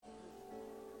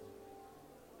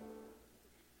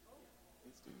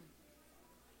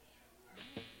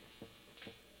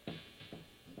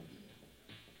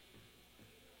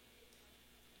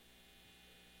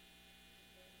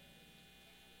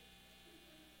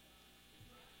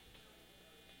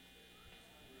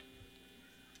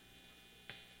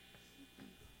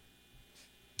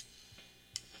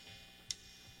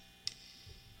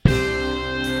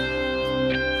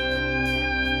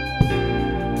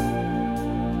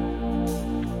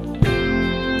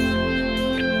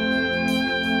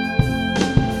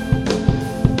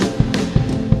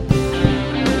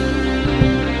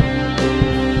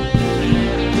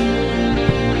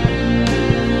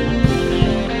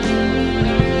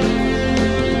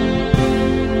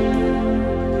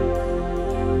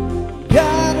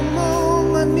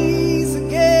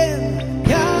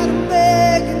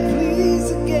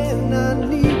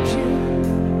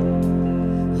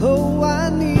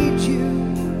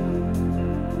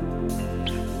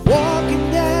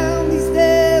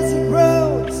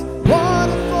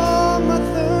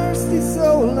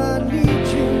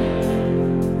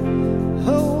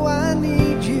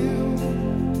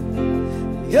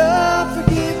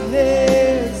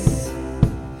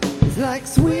Like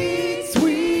sweet,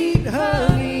 sweet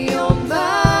honey on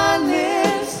my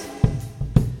lips,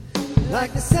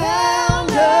 like the sound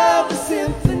of a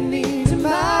symphony to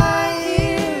my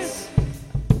ears.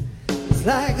 It's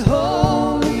like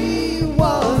holy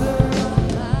water.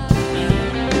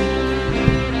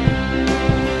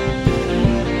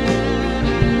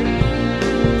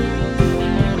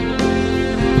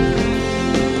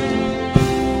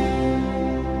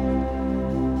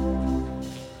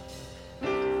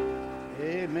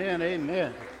 Amen,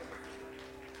 amen.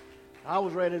 I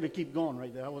was ready to keep going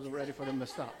right there. I wasn't ready for them to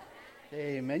stop.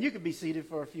 Amen. You could be seated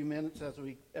for a few minutes as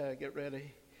we get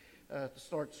ready to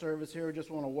start service here. Just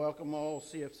want to welcome all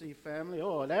CFC family.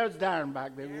 Oh, there's Darren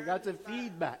back, baby. We got some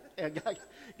feedback.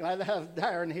 Glad to have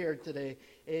Darren here today.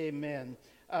 Amen.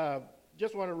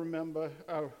 Just want to remember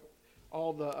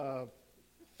all the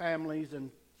families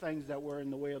and things that were in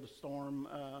the way of the storm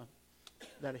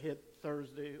that hit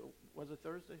Thursday. Was it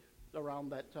Thursday? Around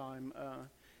that time.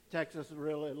 Texas,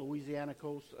 really, Louisiana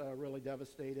coast, really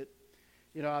devastated.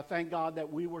 You know, I thank God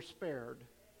that we were spared.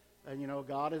 And, you know,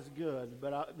 God is good.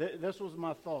 But this was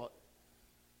my thought.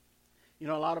 You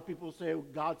know, a lot of people say,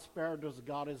 God spared us,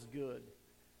 God is good.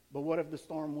 But what if the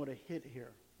storm would have hit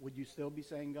here? Would you still be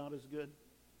saying God is good?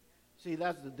 See,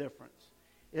 that's the difference.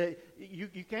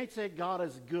 You can't say God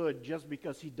is good just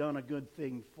because he done a good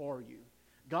thing for you.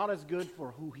 God is good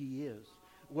for who he is.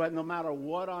 Well, no matter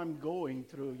what I'm going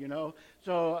through, you know.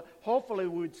 So hopefully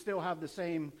we'd still have the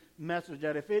same message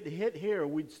that if it hit here,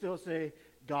 we'd still say,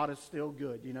 God is still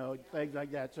good, you know, things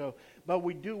like that. So, but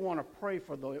we do want to pray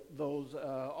for those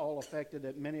all affected,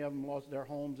 that many of them lost their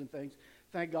homes and things.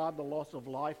 Thank God the loss of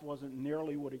life wasn't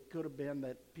nearly what it could have been,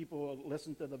 that people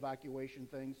listened to the evacuation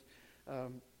things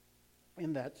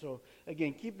in that. So,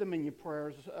 again, keep them in your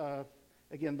prayers.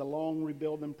 Again, the long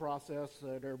rebuilding process,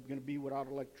 they're going to be without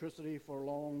electricity for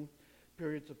long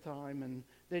periods of time, and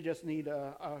they just need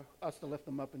us to lift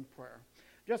them up in prayer.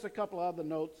 Just a couple other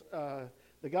notes.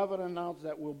 The governor announced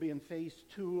that we'll be in phase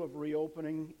 2 of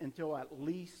reopening until at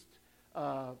least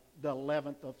the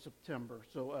 11th of September.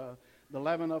 So the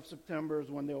 11th of September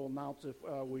is when they'll announce if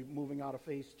we're moving out of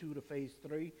phase 2 to phase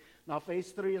 3. Now,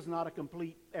 phase 3 is not a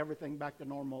complete everything back to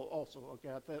normal also,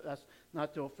 okay? That's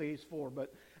not till phase 4.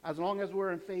 But as long as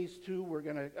we're in phase 2, we're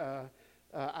going to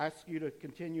ask you to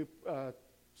continue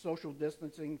social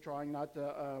distancing, trying not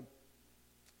to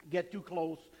get too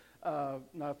close.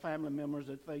 Family members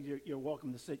and things, you're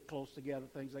welcome to sit close together,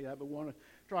 things like that. But we want to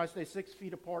try to stay 6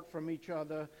 feet apart from each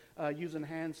other, using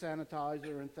hand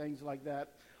sanitizer and things like that.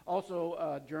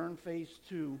 Also, during phase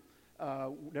 2,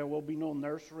 there will be no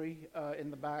nursery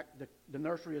in the back. The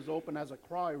nursery is open as a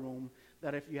cry room,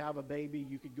 that if you have a baby,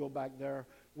 you could go back there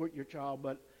with your child.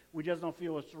 But we just don't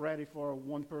feel it's ready for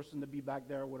one person to be back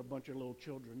there with a bunch of little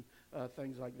children,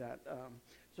 things like that.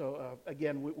 So,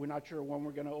 again, we're not sure when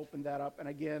we're going to open that up. And,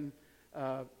 again,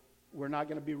 we're not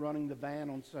going to be running the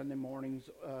van on Sunday mornings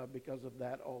because of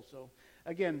that also.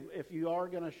 Again, if you are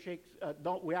going to shake,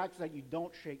 we ask that you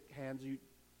don't shake hands.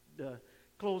 The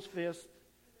closed fist,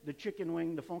 the chicken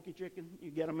wing, the funky chicken,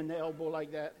 you get them in the elbow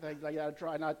like that, things like that.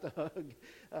 Try not to hug.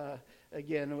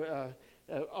 Again,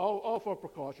 all for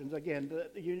precautions. Again,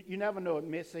 you never know. It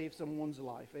may save someone's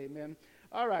life. Amen.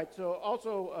 All right. So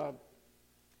also,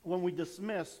 when we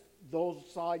dismiss, those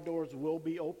side doors will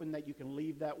be open that you can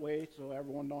leave that way, so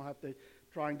everyone don't have to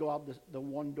try and go out the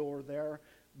one door there.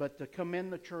 But to come in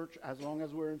the church, as long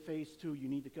as we're in phase 2, you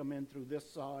need to come in through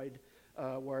this side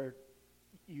where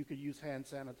you could use hand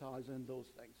sanitizer and those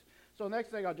things. So next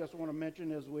thing I just want to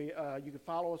mention is you can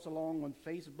follow us along on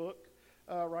Facebook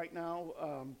right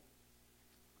now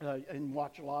and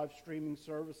watch live streaming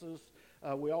services.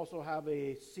 We also have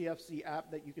a CFC app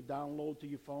that you could download to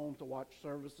your phone to watch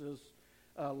services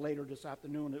later this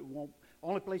afternoon.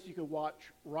 Only place you can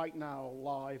watch right now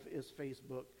live is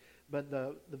Facebook, but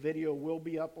the video will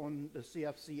be up on the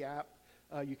CFC app.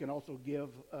 You can also give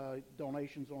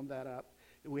donations on that app.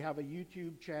 We have a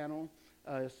YouTube channel.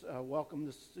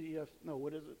 Welcome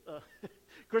to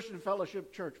Christian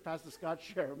Fellowship Church, Pastor Scott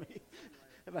Jeremy.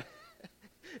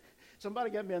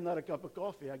 Somebody get me another cup of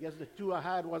coffee. I guess the 2 I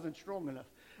had wasn't strong enough.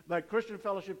 But Christian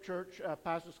Fellowship Church,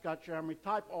 Pastor Scott Jeremy,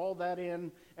 type all that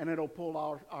in, and it'll pull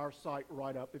our site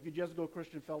right up. If you just go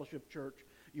Christian Fellowship Church,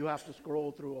 you have to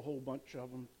scroll through a whole bunch of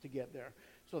them to get there.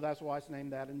 So that's why it's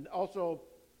named that. And also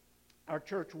our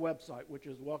church website, which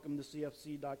is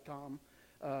welcometocfc.com.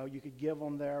 You could give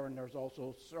on there, and there's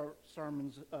also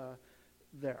sermons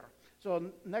there.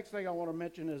 So next thing I want to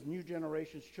mention is New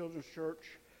Generations Children's Church,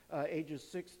 ages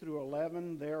 6 through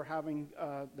 11. They're having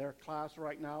their class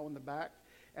right now in the back,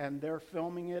 and they're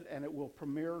filming it, and it will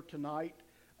premiere tonight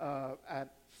at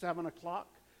 7 o'clock.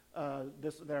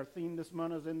 Their theme this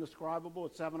month is Indescribable.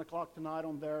 It's 7 o'clock tonight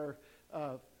on their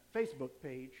Facebook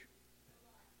page.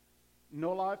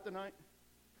 No live tonight?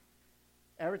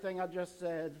 Everything I just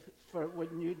said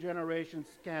with New Generations,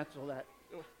 cancel that.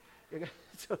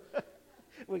 So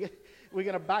we're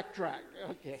going to backtrack.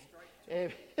 Okay.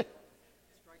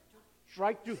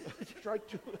 Strike two. Strike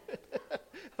two.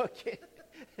 Okay.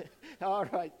 All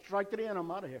right. Strike three and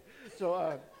I'm out of here.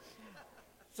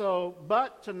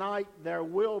 But tonight there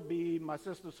will be, my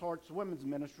Sister's Hearts Women's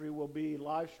Ministry will be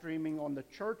live streaming on the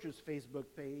church's Facebook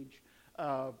page.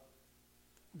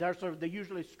 They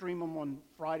usually stream them on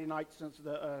Friday night since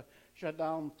the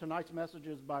shutdown. Tonight's message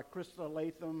is by Krista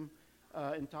Latham,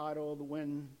 entitled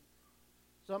 "When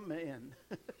Something Ends."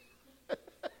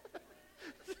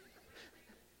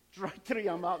 Strike three,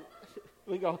 I'm out.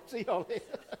 We go see y'all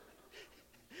later.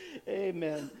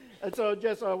 Amen. And so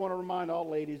just I want to remind all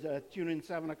ladies, tune in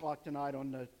 7 o'clock tonight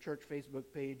on the church Facebook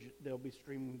page. They'll be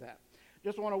streaming that.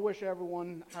 Just want to wish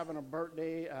everyone having a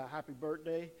birthday, happy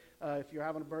birthday. If you're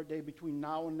having a birthday between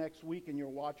now and next week and you're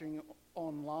watching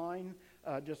online,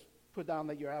 just put down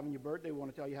that you're having your birthday. We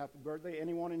want to tell you happy birthday.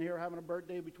 Anyone in here having a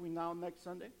birthday between now and next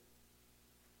Sunday?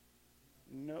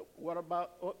 No. What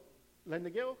about Linda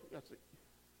Gill? That's it.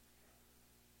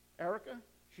 Erica?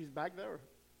 She's back there.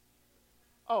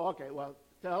 Oh, okay. Well,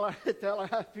 tell her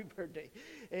happy birthday.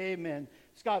 Amen.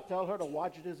 Scott, tell her to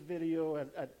watch this video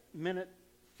at minute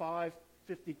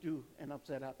 5:52 and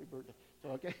upset happy birthday. So,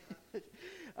 okay.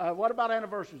 What about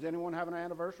anniversaries? Anyone have an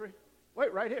anniversary?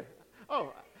 Wait, right here.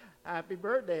 Oh, happy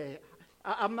birthday.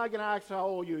 I'm not going to ask how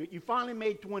old you finally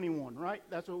made 21, right?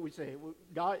 That's what we say.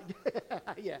 God,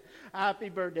 yeah. Happy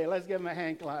birthday. Let's give him a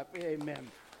hand clap. Amen.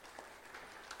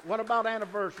 What about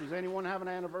anniversaries? Anyone have an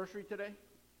anniversary today?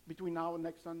 Between now and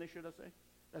next Sunday, should I say?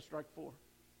 That's strike four.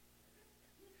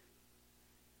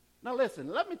 Now listen,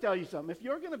 let me tell you something. If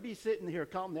you're going to be sitting here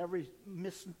counting every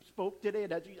misspoke today,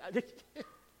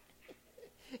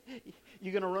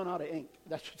 you're going to run out of ink.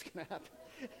 That's what's going to happen.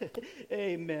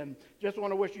 Amen. Just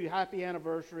want to wish you a happy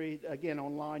anniversary. Again,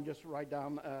 online, just write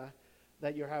down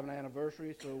that you're having an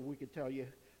anniversary so we could tell you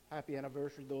happy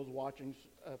anniversary, those watching,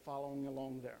 following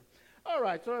along there. All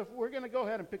right, so if we're going to go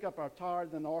ahead and pick up our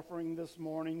tithe and offering this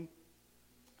morning.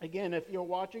 Again, if you're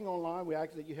watching online, we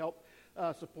ask that you help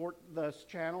support this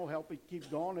channel, help it keep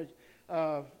going.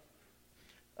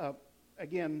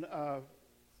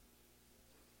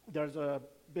 There's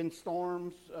been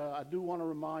storms. I do want to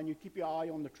remind you, keep your eye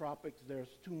on the tropics.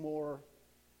 There's 2 more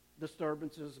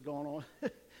disturbances going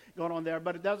on there,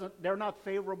 but they're not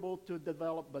favorable to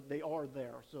develop, but they are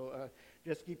there. So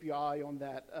just keep your eye on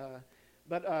that.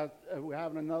 But we're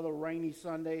having another rainy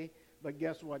Sunday, but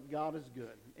guess what? God is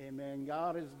good. Amen.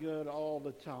 God is good all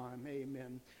the time.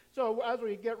 Amen. So as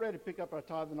we get ready to pick up our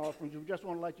tithe and offerings, we just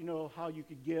want to let you know how you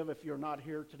could give if you're not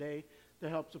here today to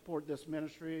help support this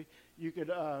ministry. You could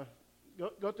go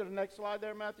to the next slide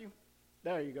there, Matthew.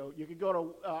 There you go. You could go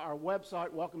to our website,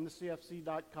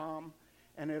 welcometocfc.com,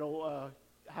 and it'll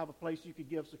have a place you could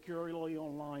give securely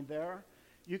online there.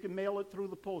 You can mail it through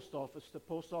the post office to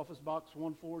Post Office Box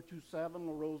 1427,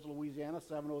 La Rose, Louisiana,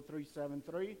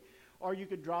 70373. Or you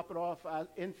could drop it off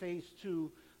in Phase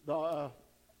 2. The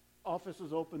office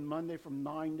is open Monday from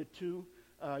 9 to 2.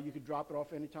 You could drop it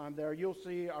off anytime there. You'll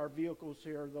see our vehicles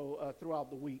here, though, throughout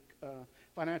the week.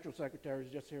 Financial Secretary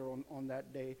is just here on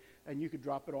that day. And you could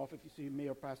drop it off if you see me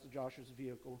or Pastor Josh's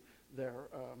vehicle there.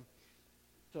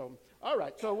 All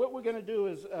right, so what we're going to do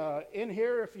is, in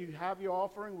here, if you have your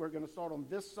offering, we're going to start on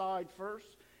this side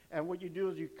first. And what you do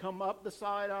is you come up the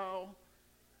side aisle,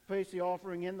 place the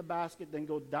offering in the basket, then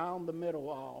go down the middle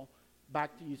aisle,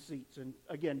 back to your seats. And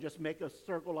again, just make a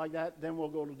circle like that. Then we'll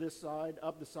go to this side,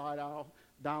 up the side aisle,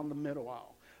 down the middle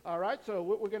aisle. All right, so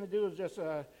what we're going to do is just,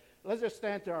 let's just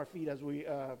stand to our feet as we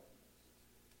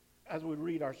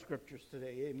read our scriptures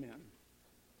today. Amen.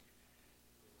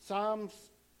 Psalms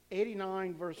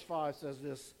 89 verse 5 says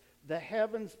this: "The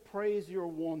heavens praise your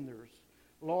wonders,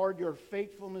 Lord, your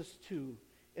faithfulness too,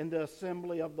 in the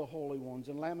assembly of the holy ones."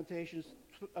 And Lamentations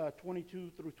 22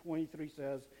 through 23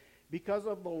 says, "Because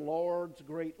of the Lord's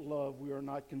great love we are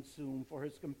not consumed, for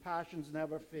his compassions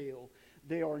never fail.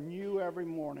 They are new every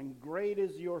morning. Great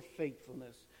is your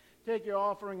faithfulness." Take your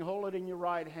offering, hold it in your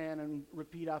right hand, and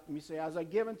repeat after me. Say, "As I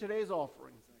give in today's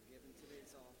offering,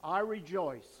 I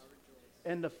rejoice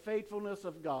in the faithfulness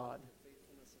of God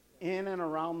in and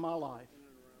around my life.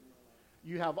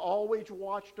 You have always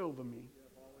watched over me,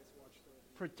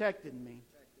 protected me,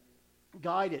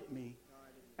 guided me,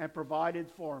 and provided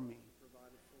for me.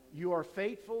 You are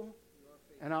faithful,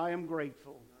 and I am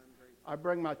grateful. I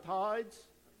bring my tithes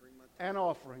and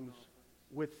offerings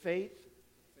with faith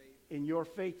in your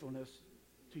faithfulness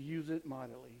to use it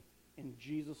mightily. In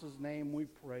Jesus' name we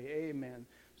pray. Amen.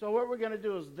 So what we're going to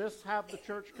do is have the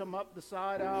church come up the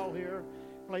side aisle here,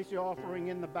 place the offering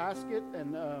in the basket,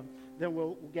 and then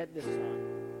we'll get this side.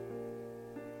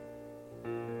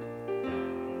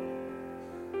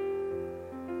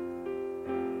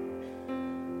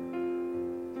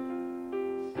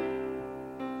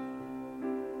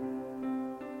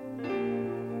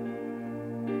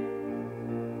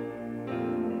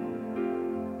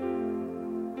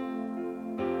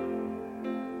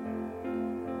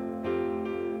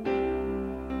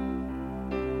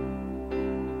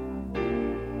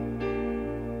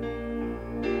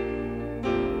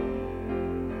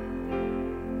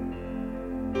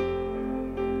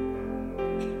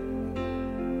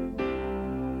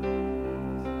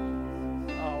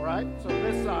 So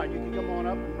this side, you can come on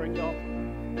up and bring the offering.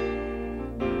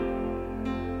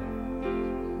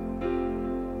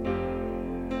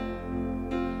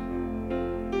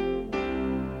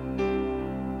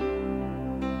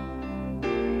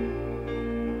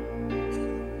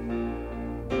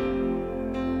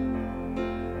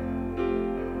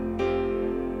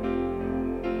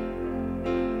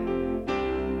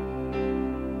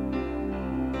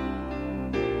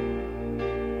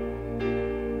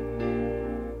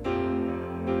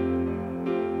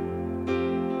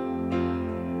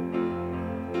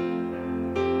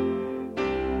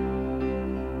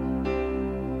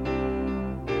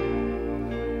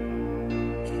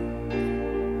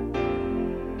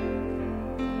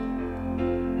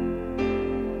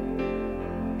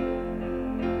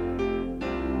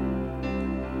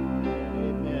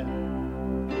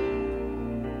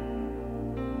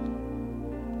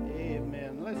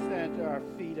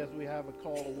 As we have a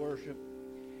call to worship.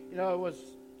 You know, it was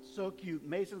so cute.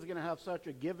 Mason's going to have such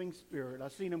a giving spirit.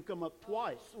 I've seen him come up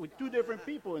twice with two different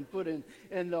people and put in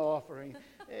the offering.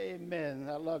 Amen.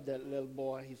 I love that little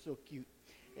boy. He's so cute.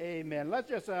 Amen. Let's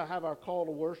just have our call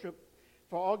to worship.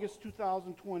 For August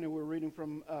 2020, we're reading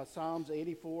from Psalms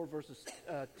 84, verses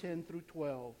 10 through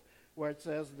 12, where it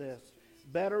says this: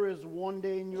 "Better is one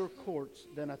day in your courts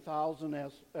than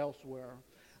 1,000 elsewhere.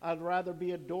 I'd rather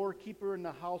be a doorkeeper in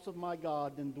the house of my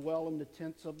God than dwell in the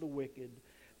tents of the wicked.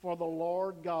 For the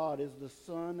Lord God is the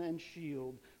sun and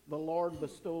shield. The Lord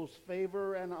bestows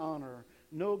favor and honor.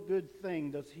 No good thing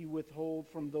does he withhold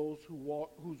from those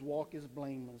whose walk is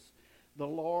blameless. The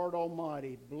Lord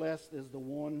Almighty, blessed is the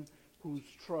one whose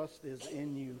trust is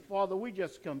in you." Father, we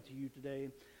just come to you today.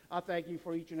 I thank you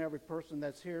for each and every person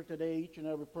that's here today, each and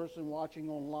every person watching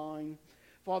online.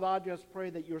 Father, I just pray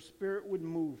that your Spirit would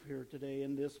move here today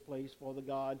in this place, Father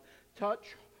God.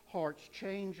 Touch hearts,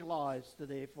 change lives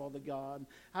today, Father God.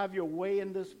 Have your way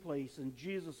in this place in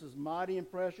Jesus' mighty and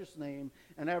precious name.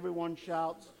 And everyone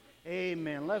shouts,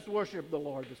 amen. Let's worship the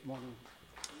Lord this morning.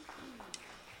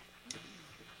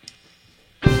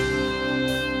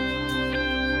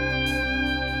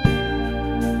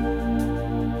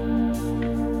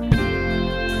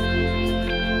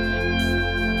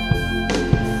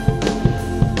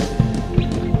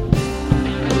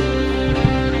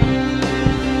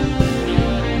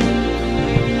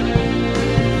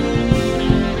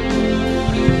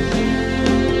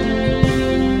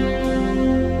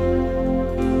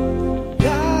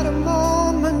 God, I'm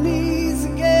on my knees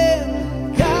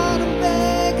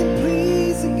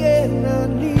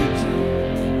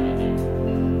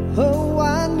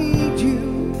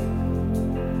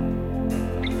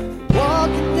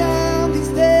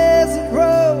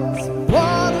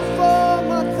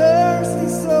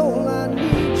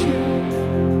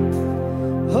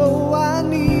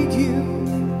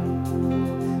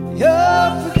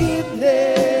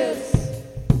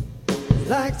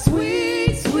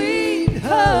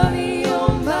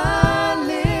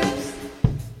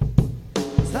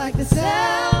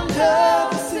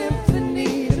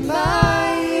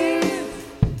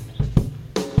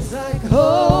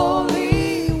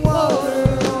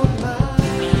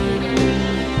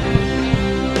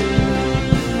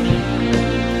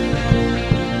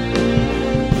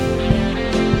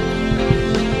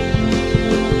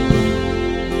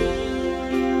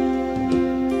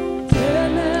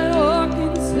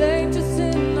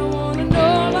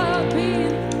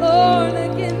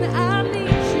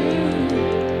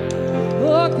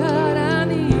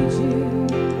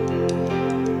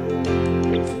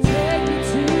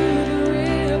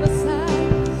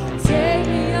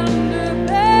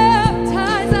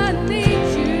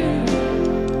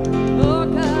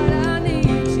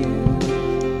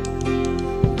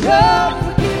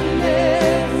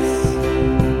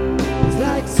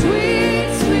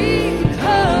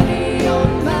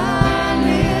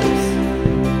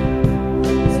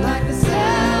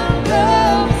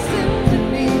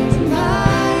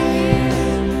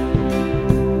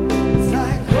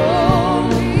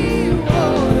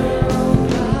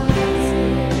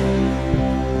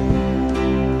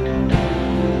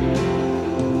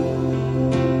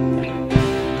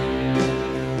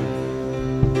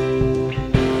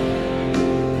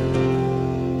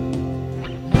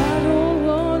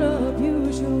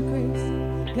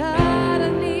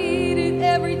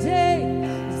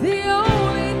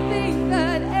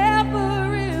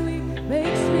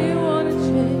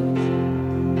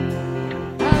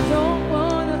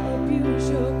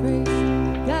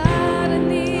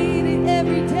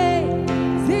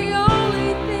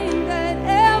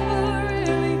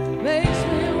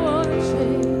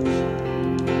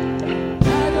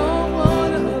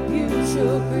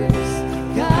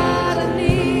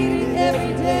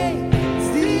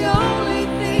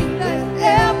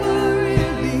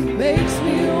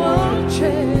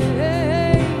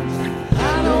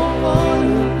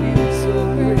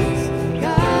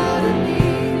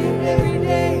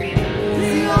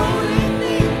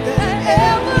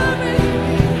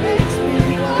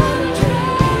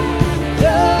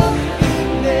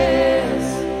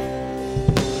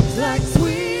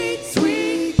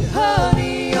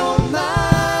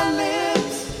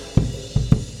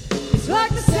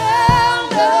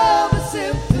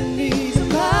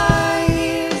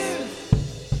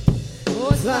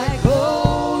it's like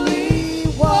holy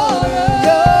water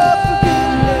of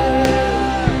forgiveness.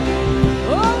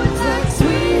 Oh, it's like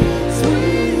sweet,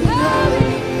 sweet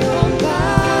honey on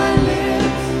my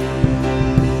lips.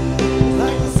 It's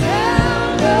like the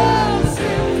sound of a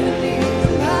symphony to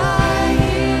my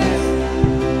ears.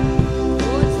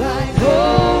 Oh, it's like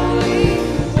holy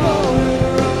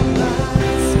water on my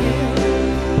skin.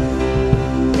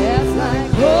 Yeah, it's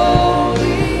like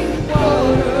holy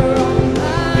water on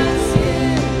my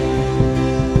skin.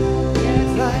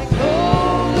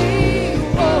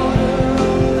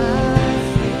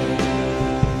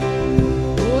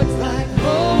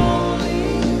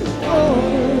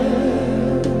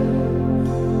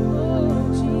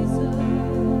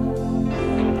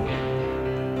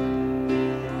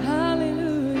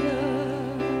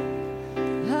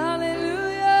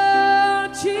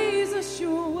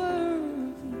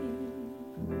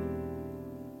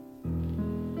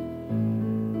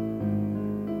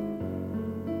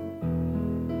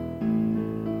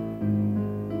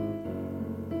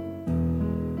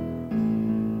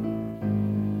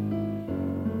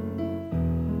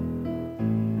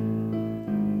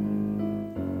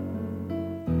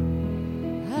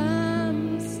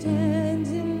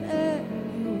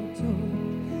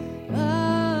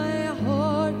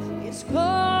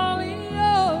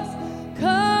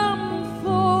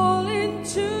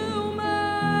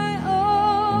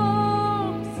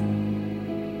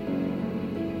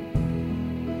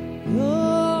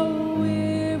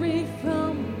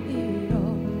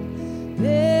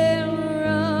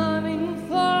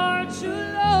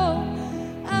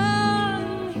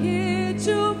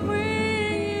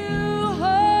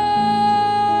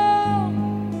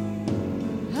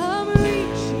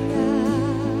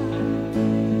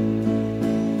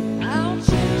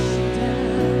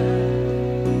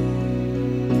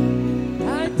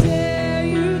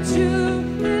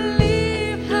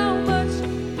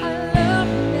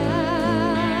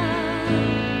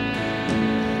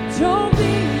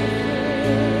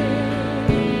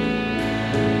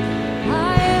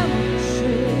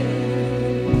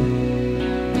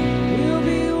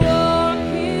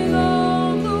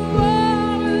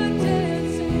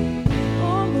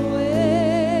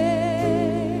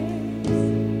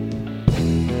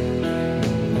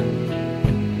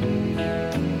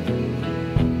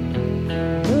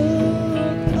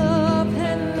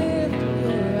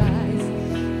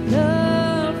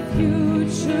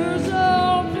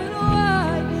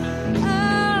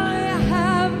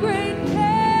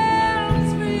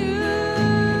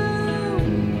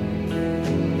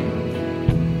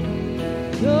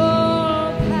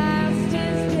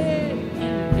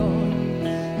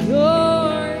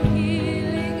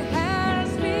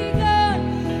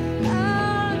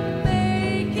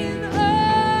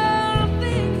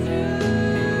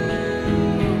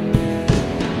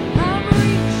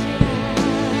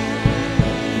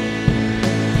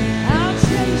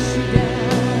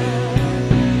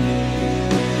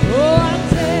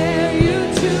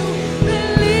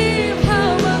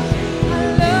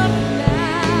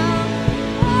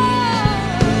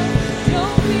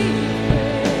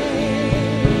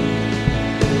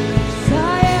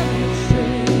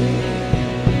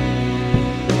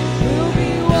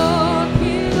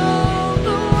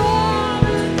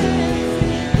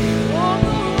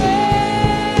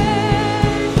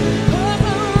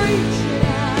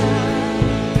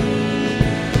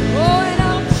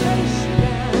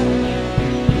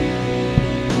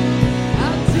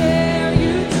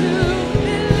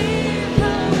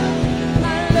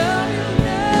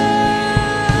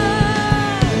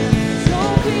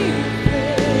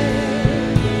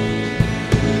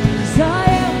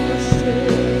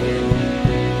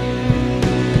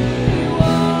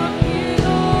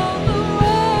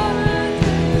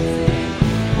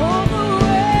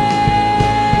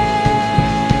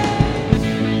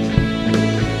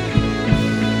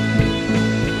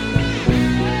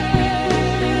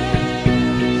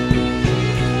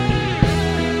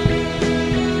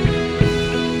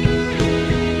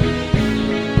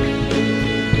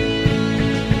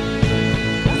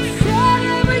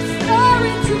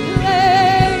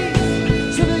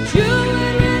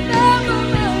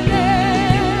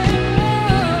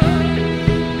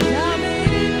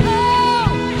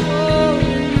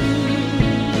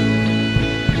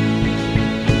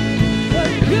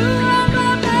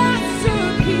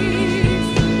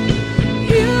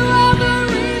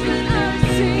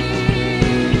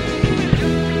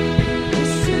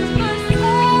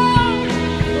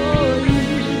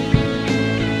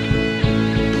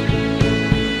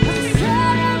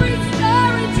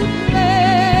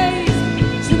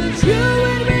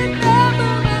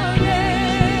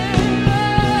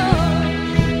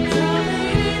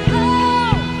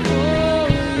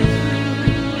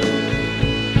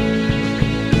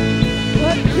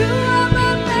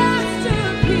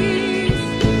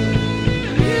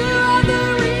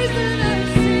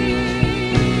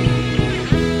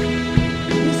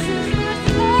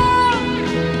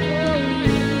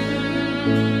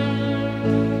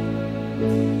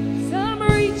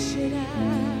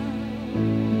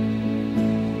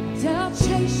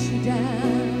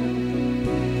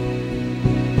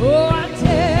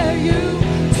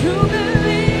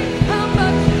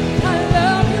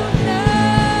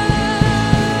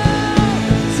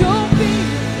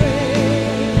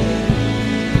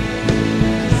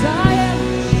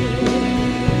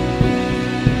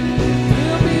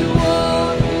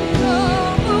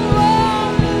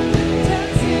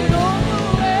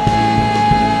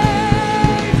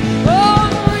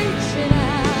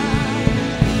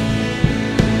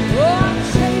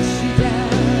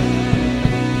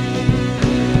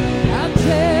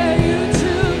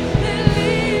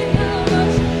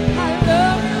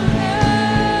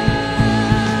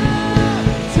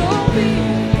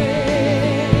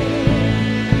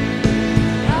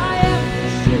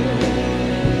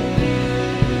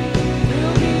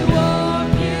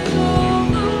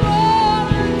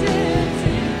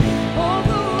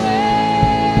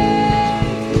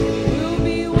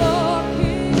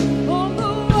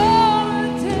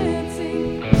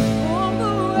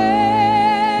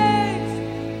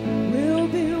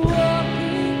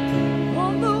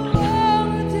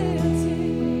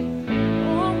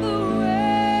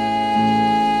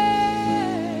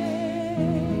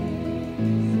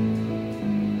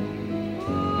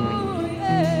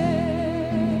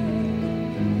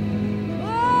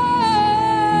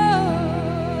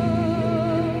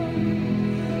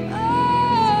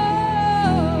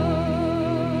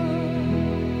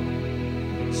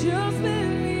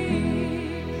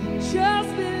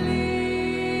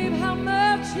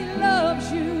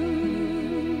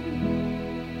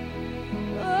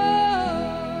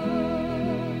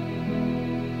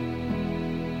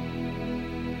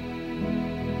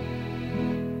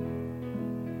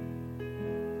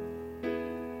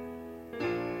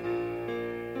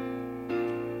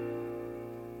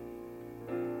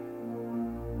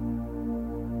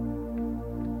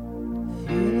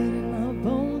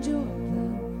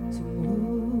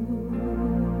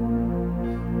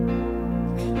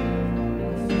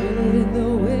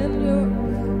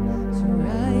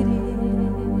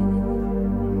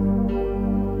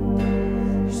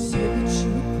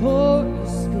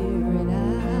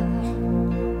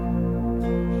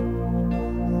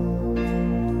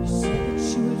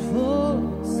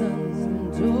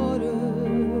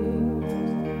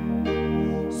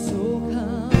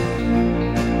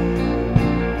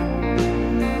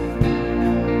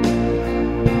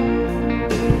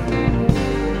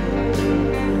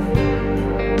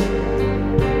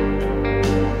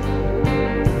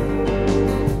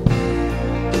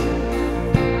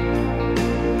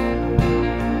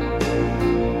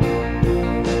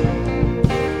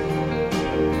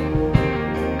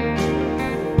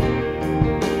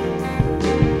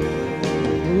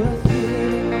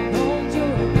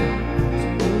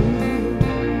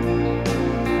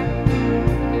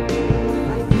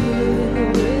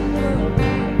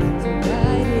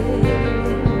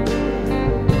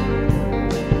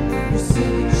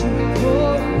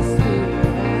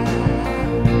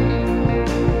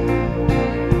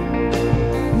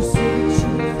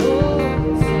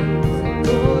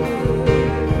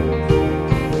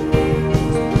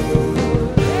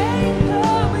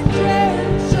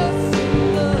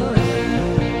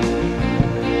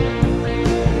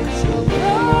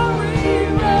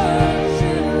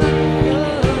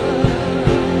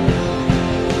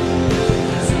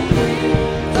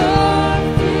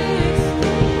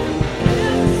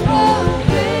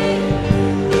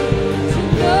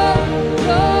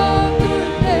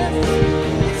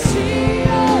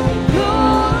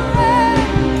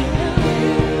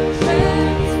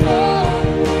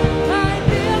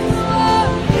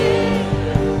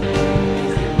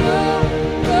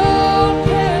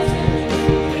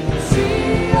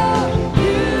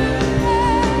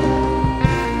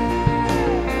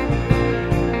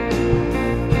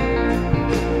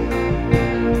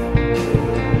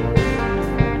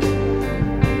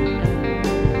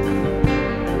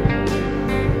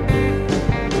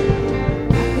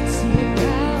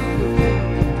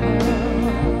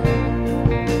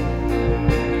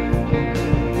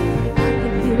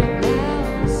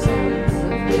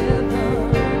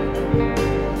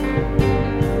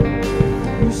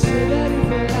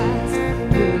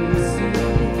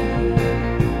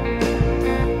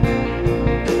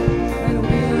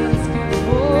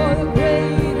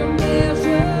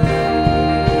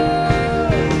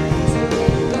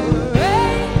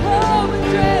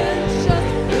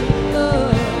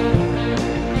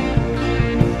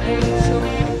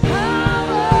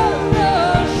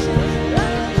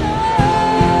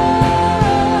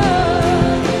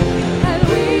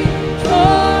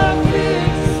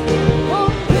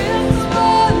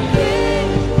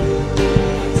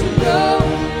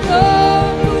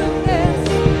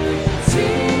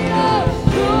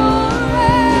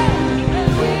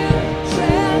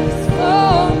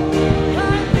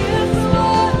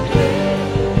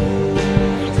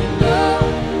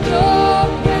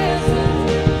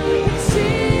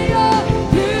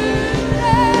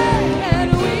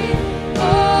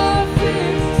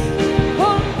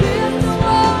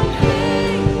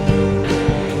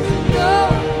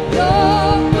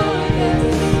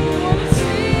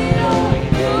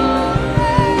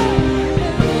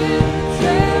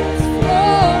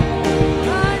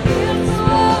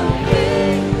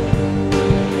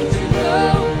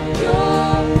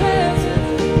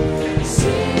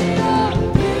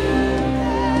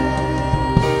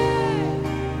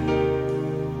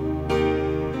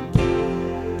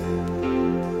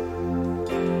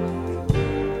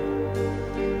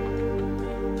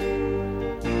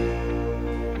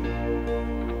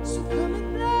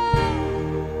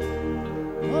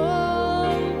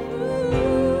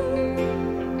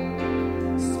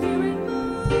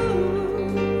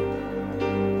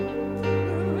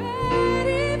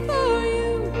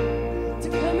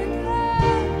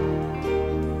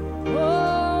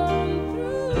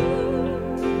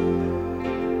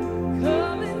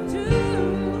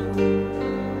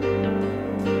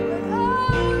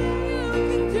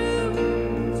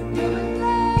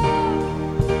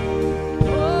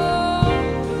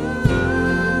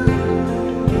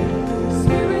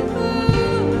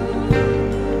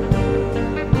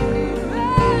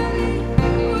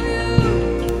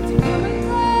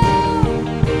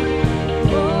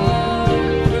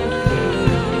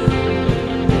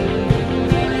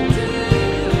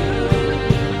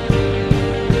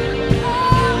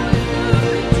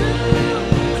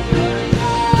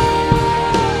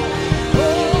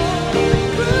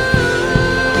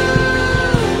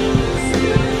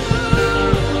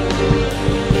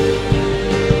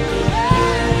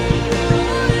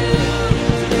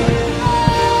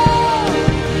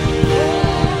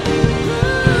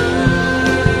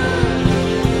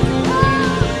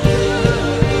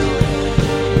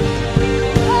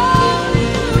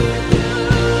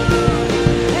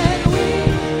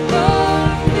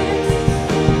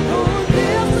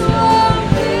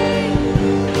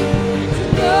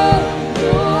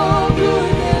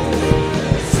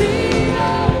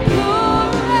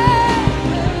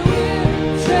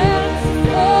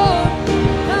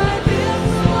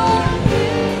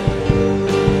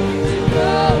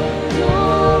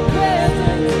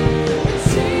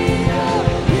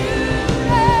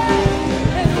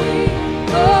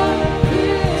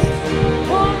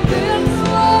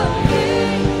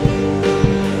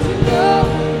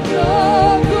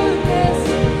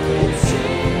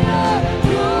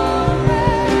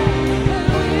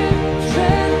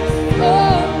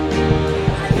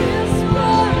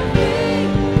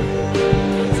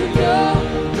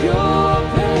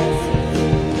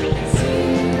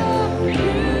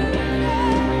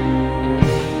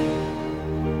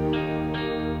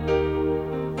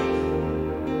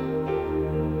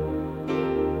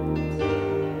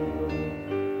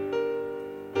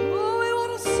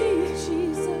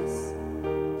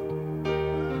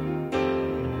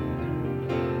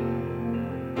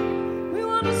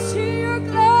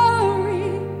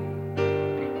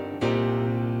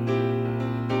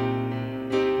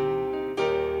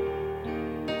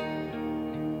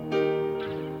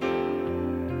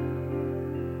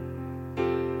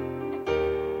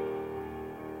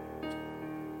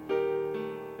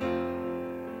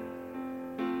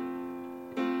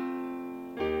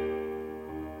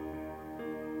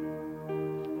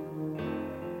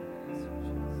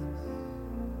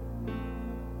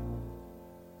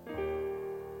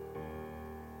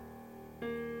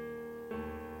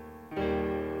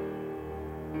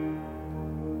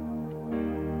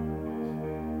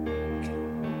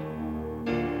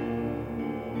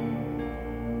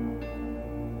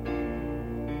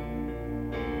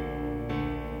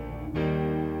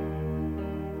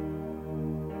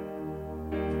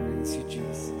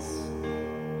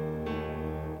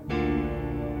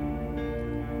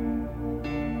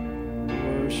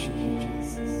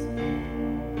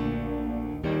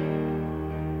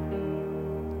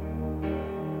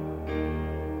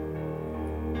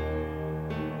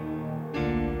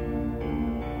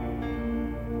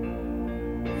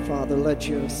 Father, let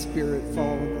your Spirit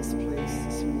fall in this place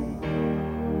this morning.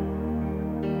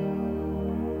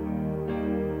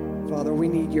 Father, we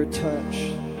need your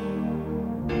touch.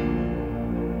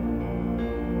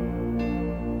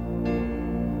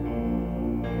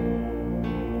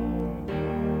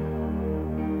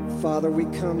 Father, we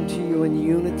come to you in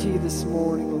unity this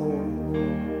morning, Lord.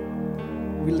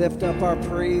 We lift up our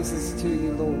praises to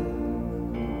you, Lord.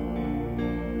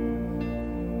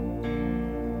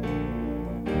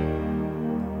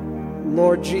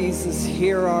 Lord Jesus,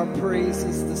 hear our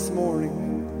praises this morning.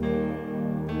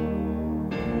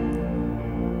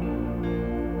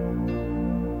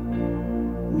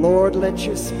 Lord, let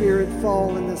your Spirit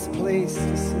fall in this place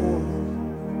this morning.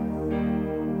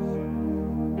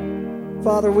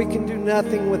 Father, we can do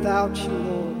nothing without you,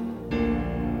 Lord.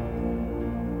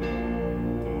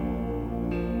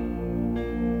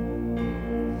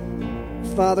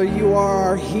 Father, you are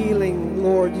our healing,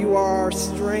 Lord. You are our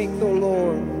strength, O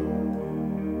Lord.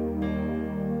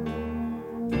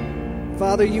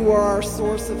 Father, you are our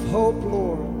source of hope,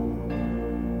 Lord.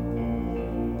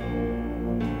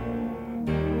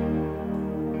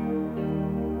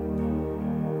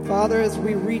 Father, as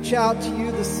we reach out to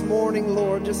you this morning,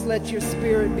 Lord, just let your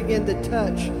Spirit begin to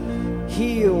touch,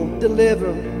 heal,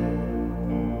 deliver.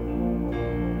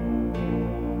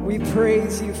 We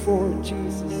praise you for it,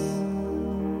 Jesus.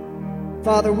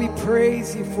 Father, we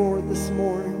praise you for it this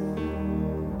morning.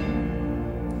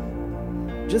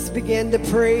 Just begin to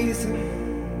praise him.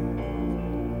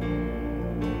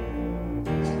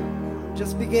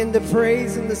 Just begin to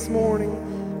praise him this morning.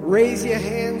 Raise your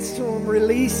hands to him.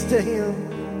 Release to him.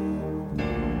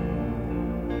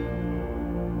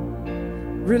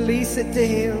 Release it to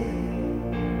him.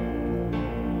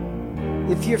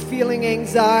 If you're feeling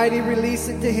anxiety, release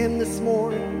it to him this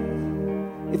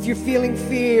morning. If you're feeling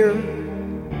fear,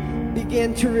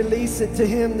 begin to release it to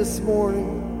him this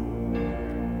morning.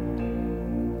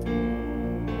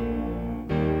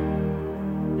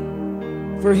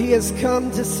 For he has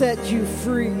come to set you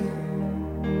free.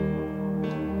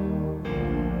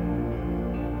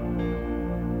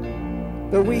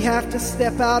 But we have to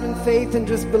step out in faith and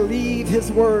just believe his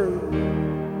word.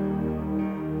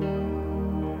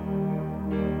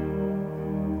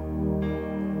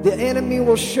 The enemy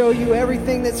will show you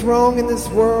everything that's wrong in this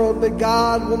world, but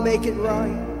God will make it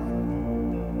right.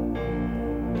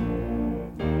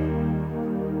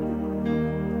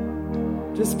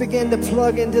 Just begin to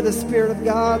plug into the Spirit of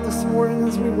God this morning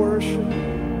as we worship.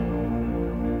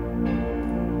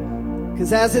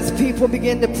 Because as his people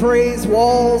begin to praise,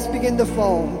 walls begin to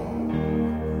fall.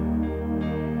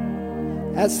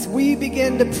 As we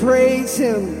begin to praise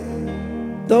him,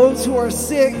 those who are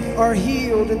sick are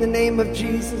healed in the name of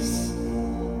Jesus.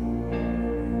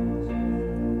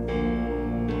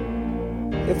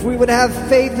 If we would have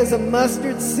faith as a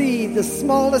mustard seed, the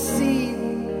smallest seed,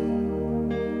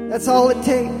 that's all it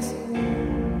takes.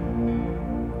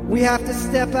 We have to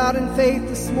step out in faith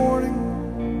this morning.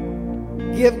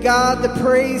 Give God the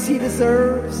praise he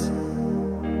deserves.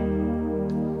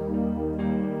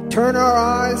 Turn our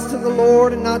eyes to the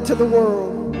Lord and not to the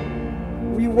world.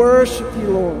 We worship you,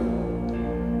 Lord.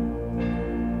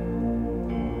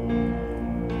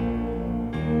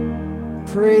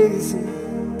 Praise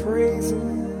him. Praise him.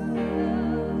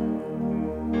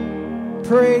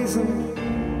 Praise him.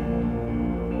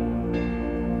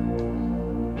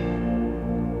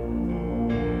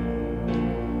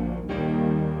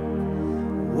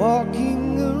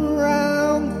 Walking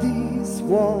around these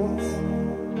walls,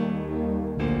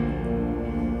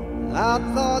 I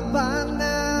thought by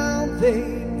now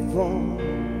they'd fall,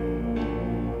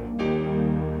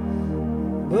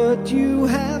 but you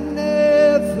have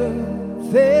never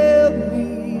failed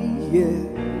me yet.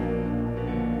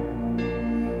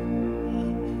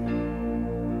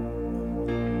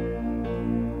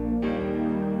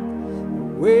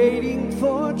 Waiting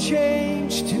for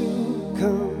change to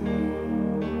come,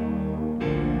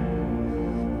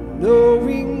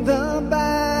 knowing the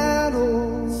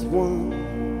battle's won,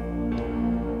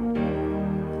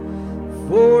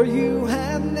 for you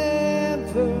have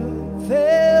never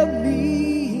failed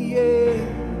me yet.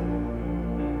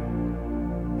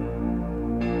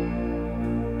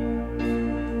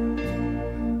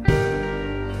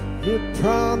 Your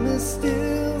promise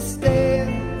still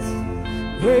stands.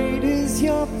 Great is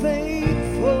your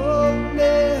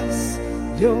faithfulness,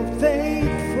 your faithfulness.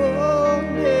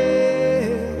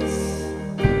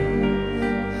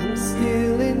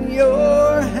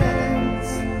 Your hands,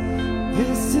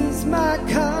 this is my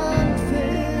confidence.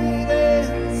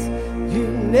 You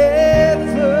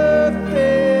never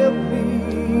fail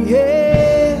me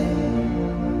yet.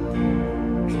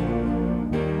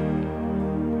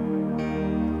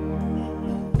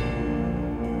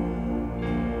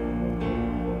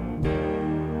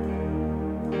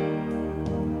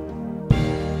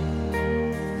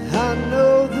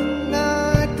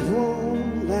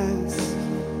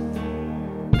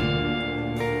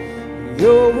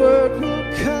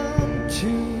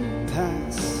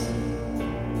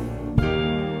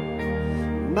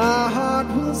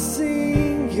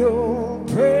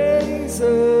 praise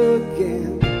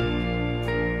again.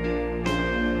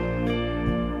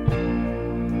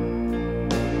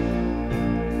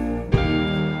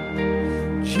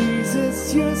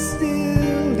 Jesus, you're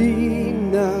still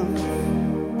enough.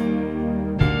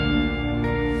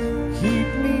 Keep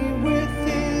me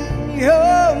within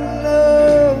your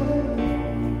love.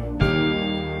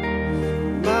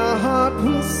 My heart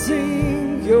will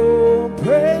sing your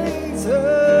praise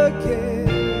again.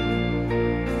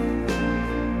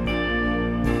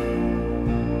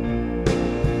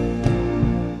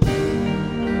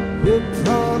 Your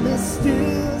promise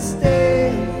still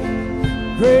stands.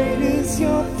 Great is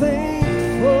your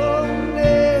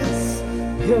faithfulness,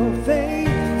 your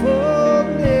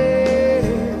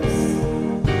faithfulness.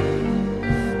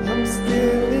 I'm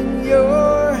still in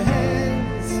your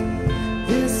hands.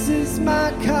 This is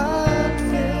my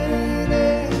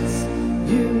confidence.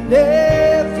 You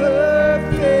never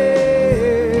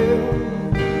fail.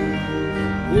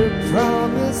 Your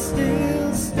promise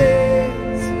still stands.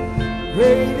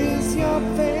 Great is your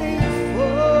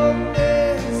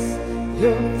faithfulness,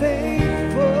 your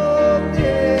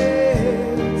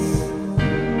faithfulness.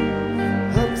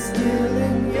 I'm still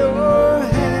in your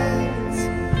hands.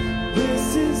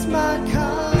 This is my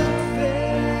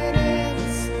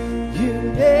confidence. You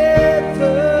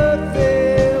never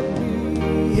fail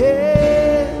me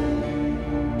yet.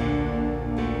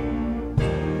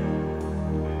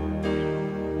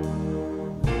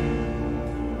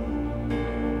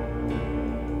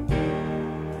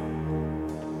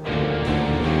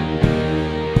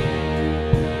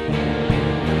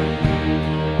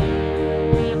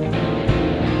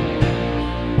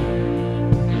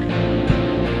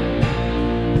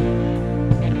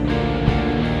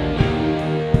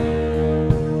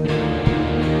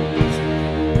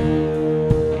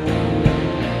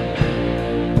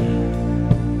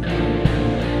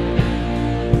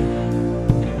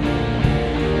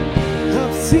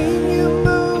 I've seen you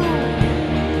move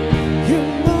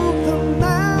the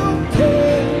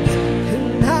mountains,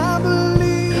 and I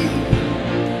believe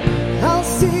I'll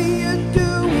see you do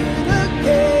it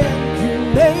again. You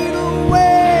made a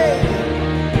way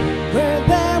where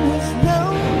there was no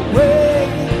way,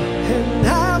 and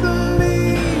I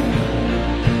believe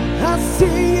I'll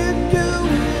see you do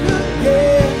it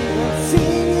again. I've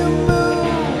seen you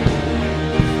move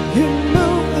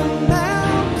the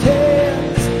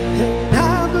mountains, and I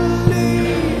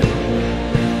believe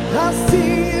I'll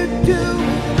see you do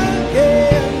it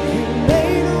again. You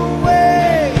made a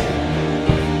way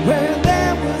where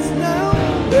there was no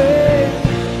way,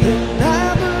 and I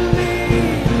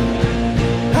believe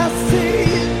I'll see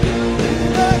you do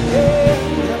it again.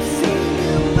 I've seen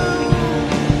you move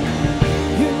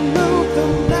the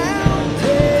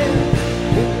mountains,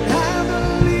 and I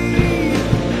believe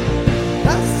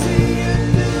I'll see you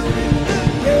do it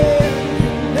again.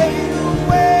 You made a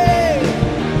way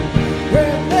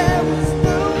where there was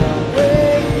no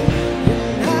way,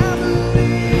 and I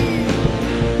believe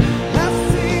I'll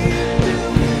see you do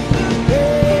it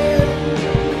again.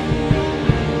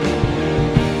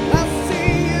 I'll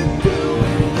see you do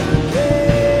it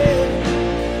again.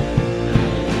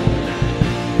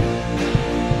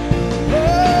 Oh,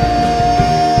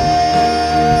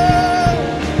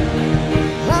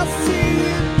 I'll see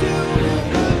you do it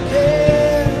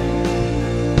again.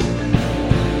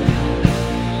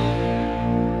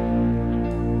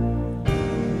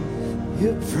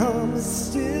 Your promise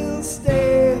still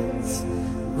stands.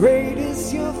 Great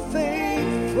is your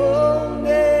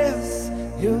faithfulness,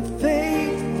 your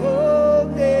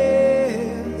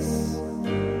faithfulness.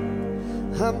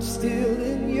 I'm still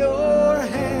in your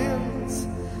hands.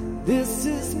 This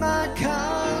is my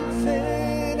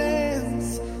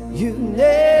confidence. You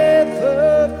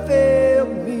never fail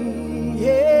me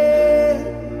yet.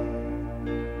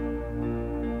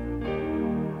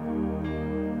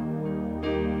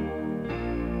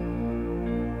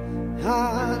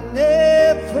 I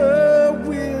never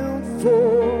will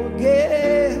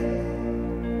forget.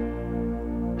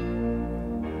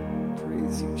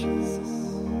 Praise you, Jesus.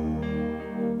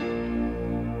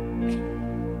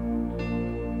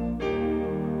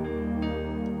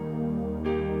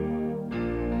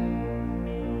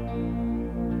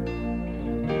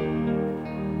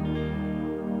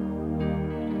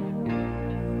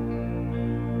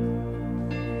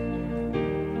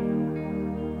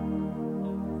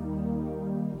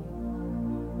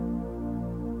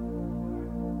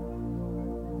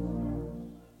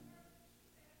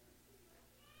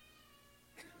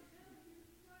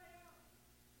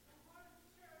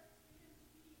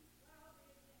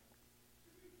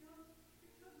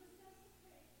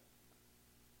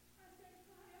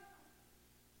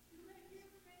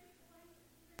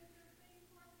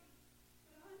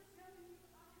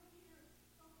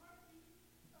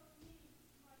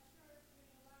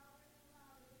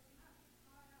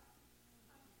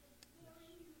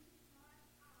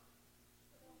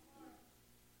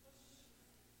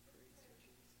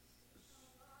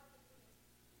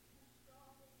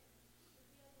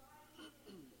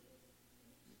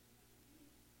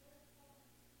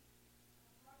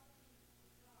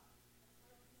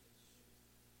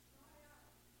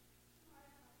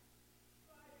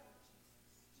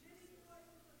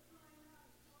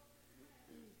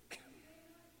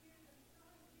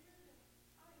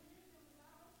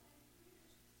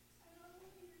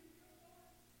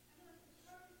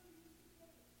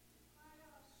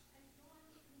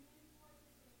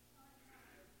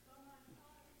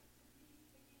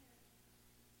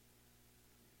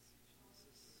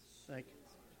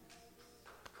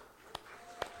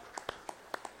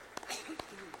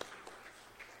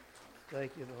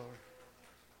 Thank you, Lord.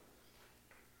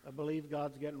 I believe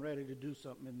God's getting ready to do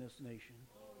something in this nation.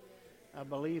 I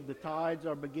believe the tides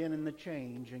are beginning to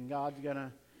change, and God's going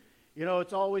to,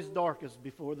 it's always darkest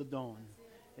before the dawn.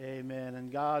 Amen.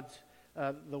 And God's,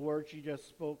 the word she just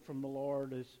spoke from the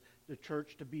Lord is the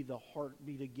church to be the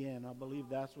heartbeat again. I believe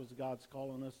that's what God's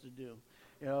calling us to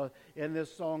do. In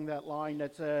this song, that line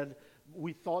that said,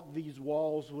 we thought these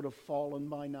walls would have fallen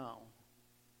by now.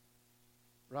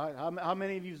 Right? How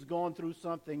many of you have gone through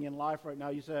something in life right now?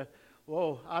 You said,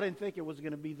 whoa, I didn't think it was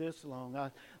going to be this long.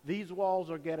 These walls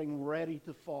are getting ready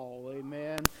to fall.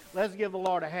 Amen. Let's give the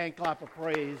Lord a hand clap of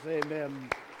praise. Amen.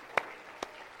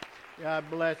 God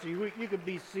bless you. You could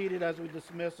be seated as we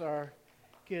dismiss our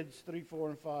kids 3,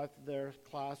 4, and 5 to their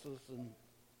classes. And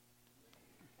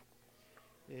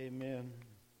amen.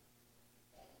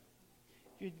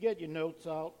 If you'd get your notes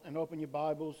out and open your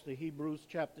Bibles to Hebrews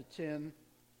chapter 10.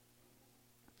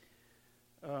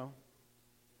 I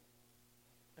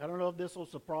don't know if this will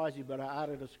surprise you, but I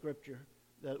added a scripture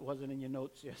that wasn't in your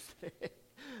notes yesterday.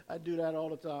 I do that all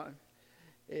the time.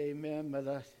 Amen.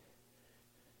 But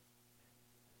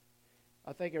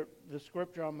I think the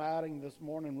scripture I'm adding this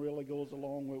morning really goes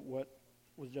along with what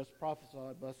was just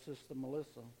prophesied by Sister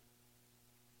Melissa.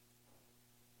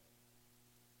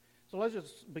 So let's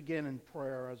just begin in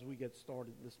prayer as we get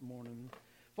started this morning.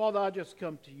 Father, I just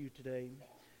come to you today.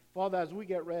 Father, as we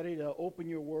get ready to open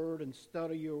your word and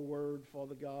study your word,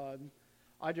 Father God,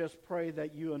 I just pray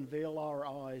that you unveil our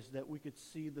eyes, that we could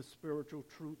see the spiritual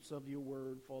truths of your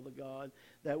word, Father God,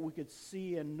 that we could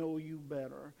see and know you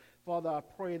better. Father, I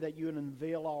pray that you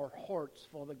unveil our hearts,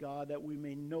 Father God, that we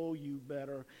may know you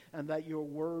better, and that your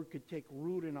word could take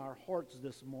root in our hearts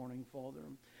this morning, Father.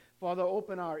 Father,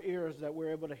 open our ears that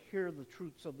we're able to hear the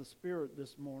truths of the Spirit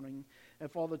this morning.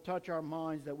 And Father, touch our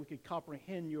minds that we could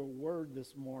comprehend your word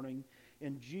this morning.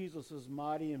 In Jesus'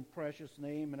 mighty and precious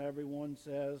name, and everyone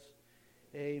says,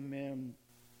 amen.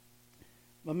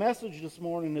 My message this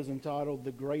morning is entitled,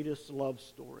 The Greatest Love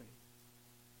Story.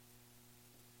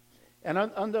 And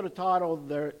under the title,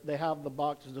 they have the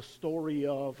box, The Story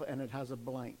of, and it has a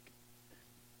blank.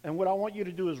 And what I want you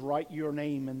to do is write your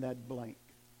name in that blank.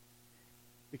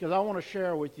 Because I want to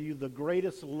share with you the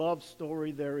greatest love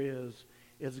story there is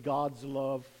God's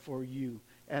love for you.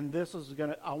 And this is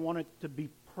I want it to be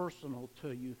personal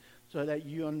to you so that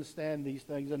you understand these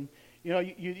things. And,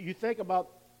 you think about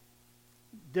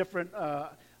different,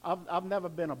 I've never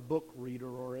been a book reader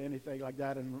or anything like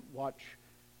that and watch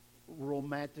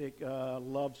romantic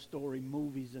love story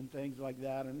movies and things like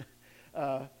that. And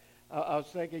I was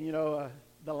thinking,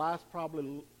 the last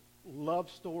probably love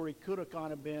story could have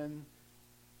kind of been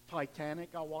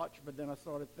Titanic I watched, but then I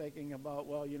started thinking about,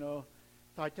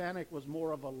 Titanic was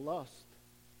more of a lust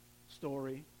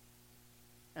story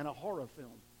and a horror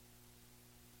film.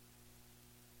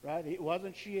 Right? It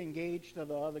wasn't she engaged to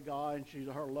the other guy and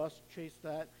her lust chased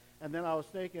that. And then I was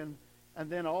thinking, and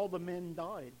then all the men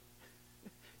died.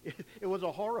 It was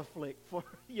a horror flick for,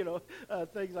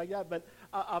 things like that. But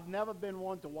I've never been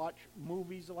one to watch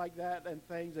movies like that and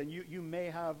things. And you may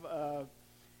have... a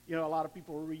lot of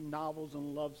people read novels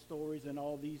and love stories and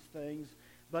all these things.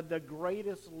 But the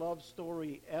greatest love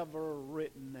story ever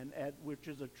written, which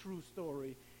is a true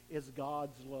story, is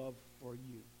God's love for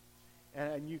you.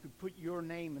 And you could put your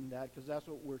name in that because that's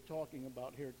what we're talking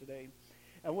about here today.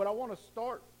 And what I want to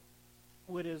start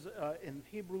with is in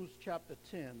Hebrews chapter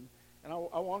 10. And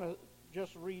I want to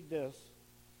just read this.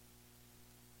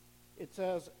 It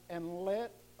says, and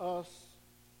let us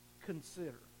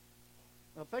consider.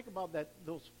 Now think about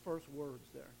those first words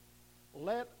there.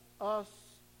 Let us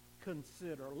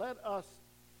consider. Let us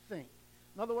think.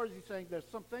 In other words, he's saying there's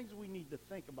some things we need to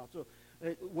think about. So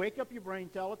wake up your brain,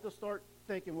 tell it to start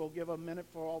thinking. We'll give a minute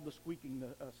for all the squeaking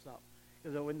to stop.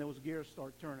 Because when those gears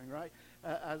start turning, right?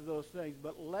 As those things.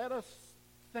 But let us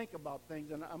think about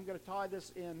things. And I'm going to tie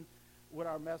this in with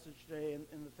our message today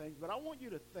and the things. But I want you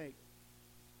to think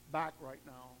back right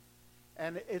now.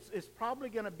 And it's probably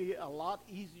going to be a lot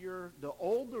easier. The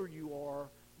older you are,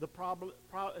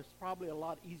 it's probably a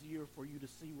lot easier for you to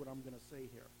see what I'm going to say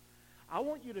here. I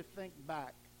want you to think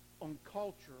back on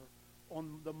culture,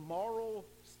 on the moral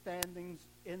standings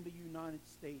in the United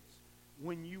States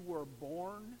when you were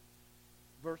born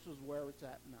versus where it's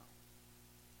at now.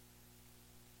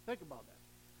 Think about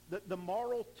that. The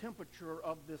moral temperature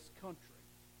of this country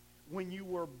when you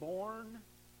were born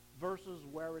versus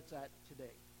where it's at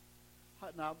today.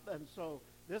 Now, and so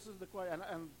this is the question,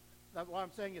 and that's why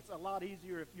I'm saying it's a lot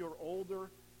easier if you're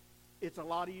older. It's a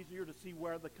lot easier to see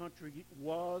where the country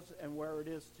was and where it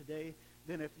is today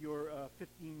than if you're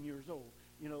 15 years old.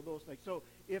 Those things. So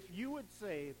if you would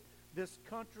say this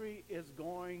country is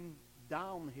going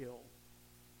downhill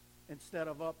instead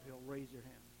of uphill? Raise your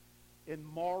hand. In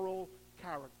moral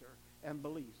character and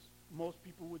beliefs. Most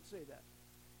people would say that.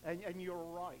 And you're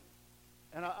right.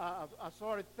 And I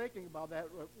started thinking about that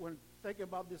when thinking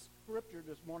about this scripture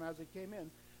this morning as it came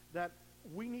in, that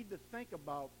we need to think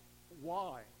about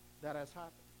why that has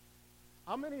happened.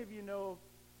 How many of you know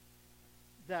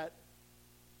that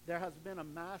there has been a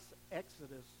mass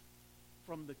exodus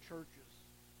from the churches?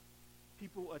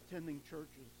 People attending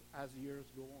churches as years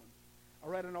go on. I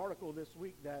read an article this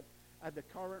week that at the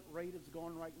current rate it's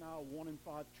going right now, 1 in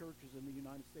 5 churches in the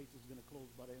United States is going to close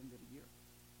by the end of the year.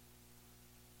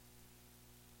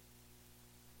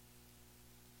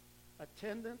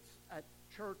 Attendance at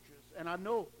churches. And I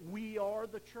know we are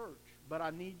the church, but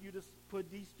I need you to put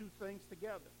these two things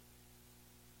together.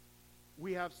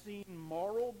 We have seen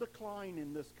moral decline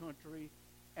in this country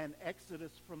and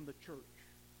exodus from the church.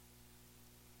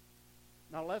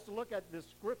 Now let's look at this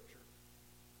scripture.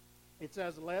 It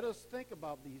says, let us think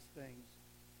about these things,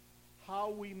 how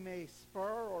we may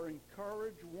spur or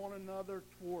encourage one another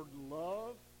toward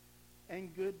love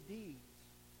and good deeds.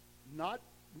 Not,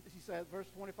 he says, verse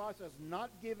 25 says,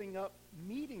 not giving up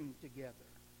meeting together.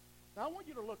 Now I want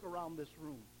you to look around this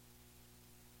room.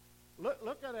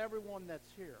 Look at everyone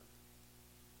that's here.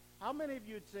 How many of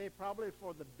you would say probably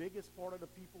for the biggest part of the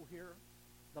people here,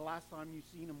 the last time you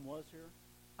seen them was here?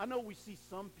 I know we see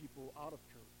some people out of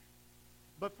church.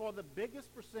 But for the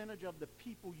biggest percentage of the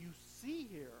people you see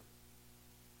here,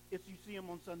 it's you see them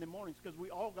on Sunday mornings because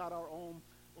we all got our own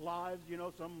lives, you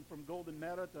know, some from Golden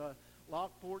Meadow to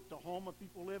Lockport to Houma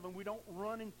people live, and we don't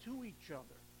run into each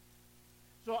other.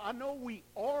 So I know we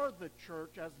are the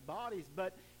church as bodies,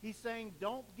 but he's saying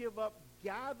don't give up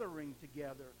gathering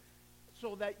together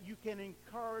so that you can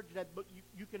encourage that, but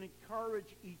you can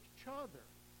encourage each other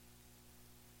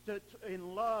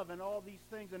in love and all these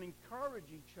things and encourage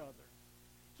each other.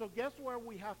 So guess where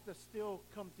we have to still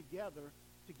come together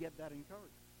to get that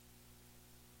encouragement?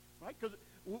 Right? Because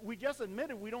we just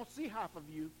admitted we don't see half of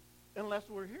you unless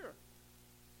we're here.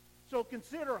 So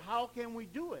consider how can we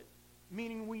do it?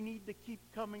 Meaning we need to keep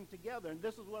coming together. And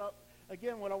this is what I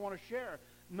want to share.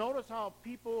 Notice how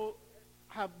people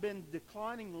have been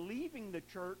declining, leaving the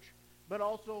church, but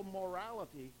also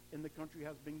morality in the country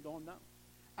has been going down.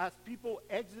 As people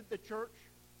exit the church,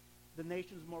 the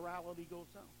nation's morality goes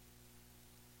down.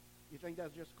 You think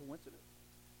that's just coincidence?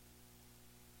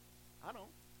 I don't.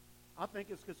 I think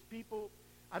it's because people,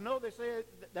 I know they say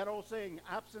that old saying,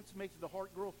 absence makes the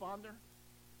heart grow fonder.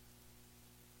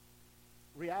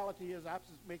 Reality is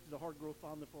absence makes the heart grow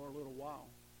fonder for a little while.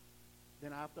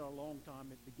 Then after a long time,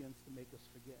 it begins to make us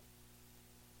forget.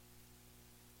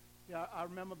 Yeah, I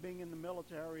remember being in the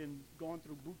military and going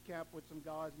through boot camp with some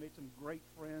guys, made some great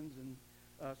friends in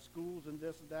schools and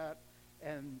this and that,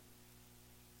 and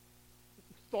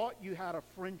thought you had a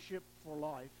friendship for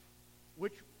life,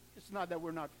 which it's not that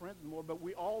we're not friends anymore, but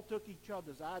we all took each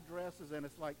other's addresses, and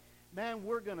it's like, man,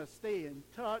 we're going to stay in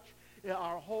touch.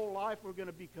 Our whole life we're going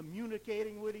to be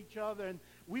communicating with each other, and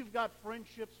we've got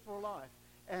friendships for life.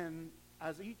 And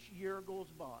as each year goes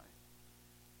by,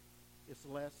 it's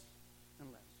less and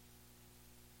less.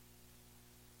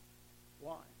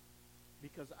 Why?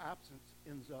 Because absence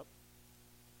ends up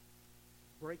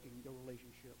breaking the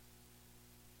relationship,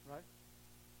 right?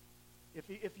 If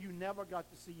you never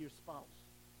got to see your spouse.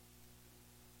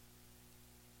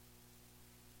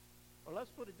 Or let's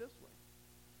put it this way.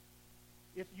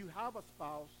 If you have a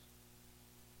spouse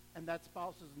and that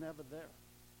spouse is never there,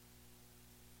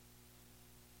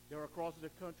 they're across the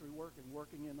country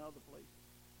working in other places,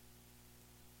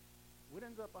 what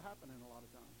ends up happening a lot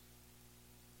of times?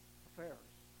 Affairs,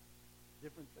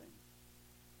 different things,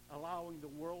 allowing the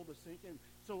world to sink in.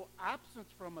 So absence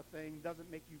from a thing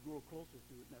doesn't make you grow closer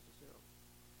to it necessarily.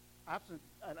 Absence,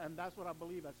 and that's what I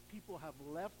believe, as people have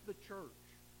left the church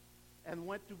and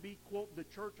went to be, quote, the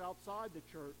church outside the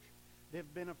church,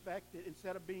 they've been affected.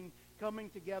 Instead of coming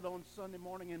together on Sunday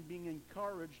morning and being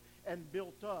encouraged and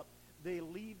built up, they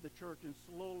leave the church and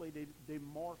slowly they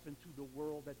morph into the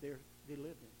world that they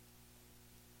live in.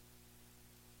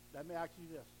 Let me ask you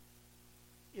this.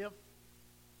 If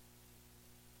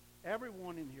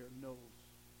everyone in here knows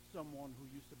someone who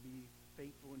used to be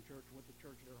faithful in church, went to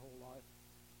church their whole life,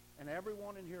 and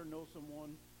everyone in here knows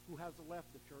someone who has left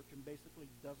the church and basically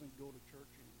doesn't go to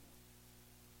church anymore.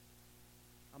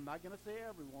 I'm not going to say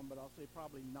everyone, but I'll say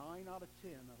probably 9 out of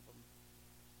 10 of them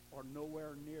are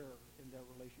nowhere near in their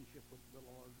relationship with the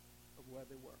Lord of where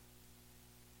they were.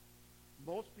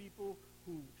 Most people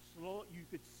who you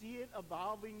could see it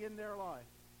evolving in their life,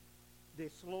 they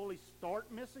slowly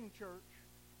start missing church.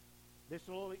 They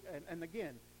slowly, and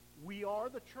again, we are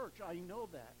the church, I know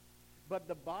that. But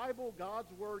the Bible,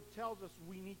 God's Word, tells us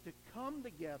we need to come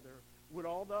together with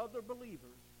all the other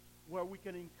believers where we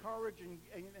can encourage and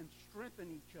strengthen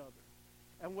each other.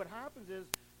 And what happens is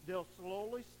they'll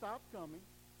slowly stop coming.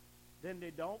 Then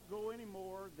they don't go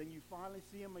anymore. Then you finally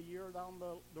see them a year down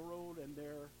the road, and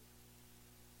they're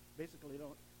basically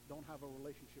don't have a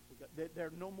relationship with God.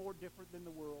 They're no more different than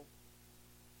the world,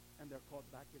 and they're caught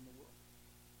back in the world.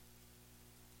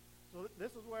 So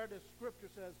this is where the scripture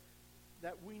says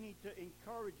that we need to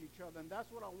encourage each other, and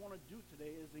that's what I want to do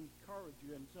today is encourage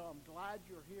you. And so I'm glad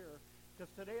you're here, because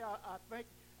today I think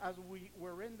as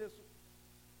we're in this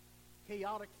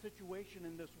chaotic situation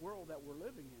in this world that we're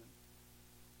living in,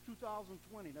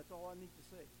 2020, that's all I need to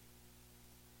say.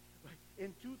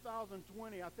 In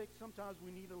 2020, I think sometimes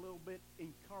we need a little bit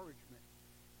encouragement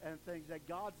and things that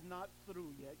God's not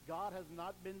through yet. God has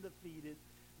not been defeated.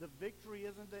 The victory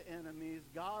isn't the enemy's.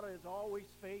 God is always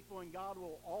faithful, and God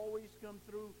will always come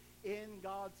through in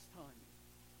God's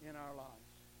timing in our lives.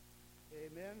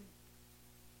 Amen.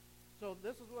 So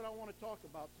this is what I want to talk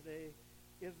about today: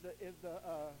 is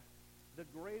the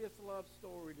greatest love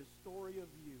story, the story of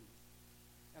you.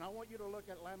 And I want you to look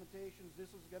at Lamentations. This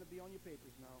is going to be on your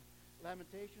papers now.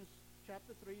 Lamentations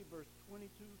chapter 3, verse 22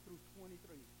 through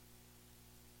 23.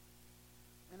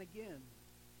 And again,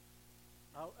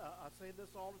 I say this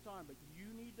all the time, but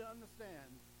you need to understand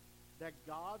that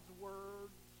God's Word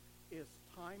is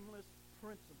timeless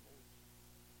principles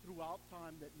throughout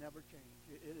time that never change.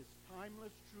 It is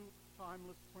timeless truth,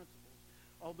 timeless principles.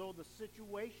 Although the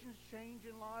situations change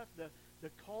in life,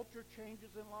 the culture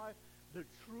changes in life, the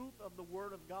truth of the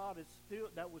Word of God is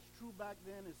still, that was true back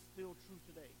then, is still true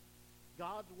today.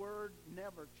 God's Word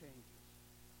never changes.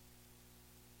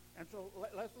 And so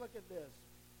let's look at this.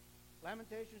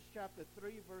 Lamentations chapter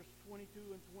 3, verse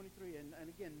 22 and 23. And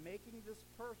again, making this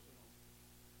personal.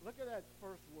 Look at that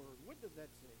first word. What does that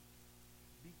say?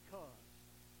 Because.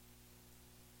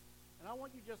 And I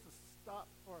want you just to stop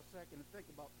for a second and think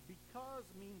about, because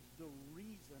means the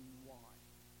reason why.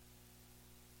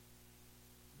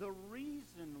 The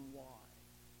reason why.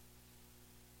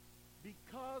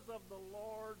 Because of the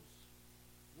Lord's,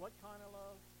 what kind of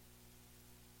love?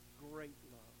 Great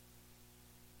love.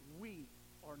 We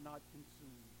are not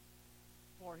consumed,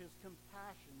 for his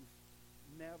compassions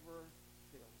never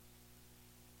fail.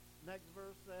 Next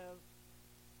verse says,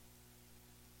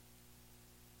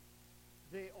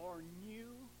 they are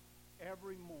new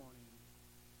every morning.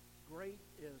 Great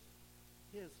is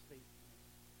his faithfulness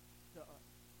to us.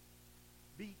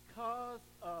 Because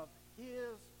of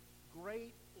his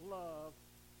great love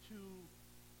to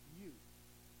you.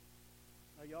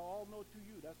 Now, y'all all know To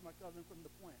You. That's my cousin from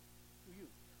the plant. To You.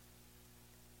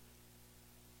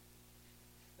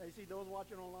 Now, you see, those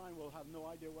watching online will have no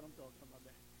idea what I'm talking about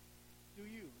there. To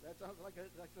You. That sounds like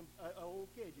some old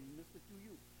Cajun, Mr. To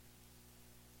You.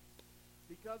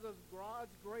 Because of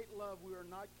God's great love, we are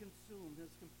not consumed. His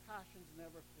compassions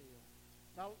never fail.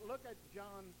 Now, look at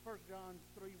 1 John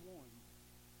 3:1.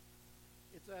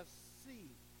 It says, see.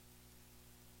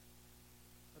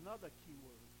 Another key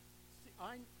word. See,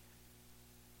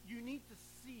 you need to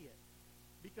see it,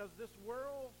 because this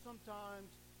world sometimes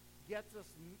gets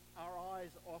our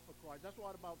eyes off of Christ. That's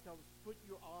why the Bible tells us, put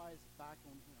your eyes back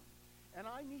on him. And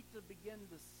I need to begin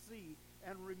to see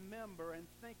and remember and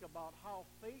think about how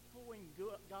faithful and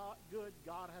good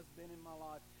God has been in my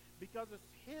life, because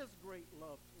it's his great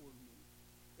love toward me.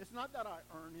 It's not that I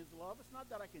earn his love. It's not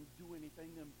that I can do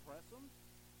anything to impress him.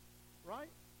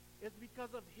 Right? It's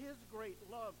because of his great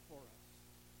love for us.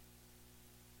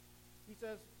 He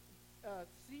says,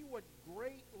 see what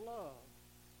great love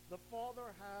the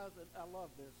Father has, and I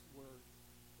love this word,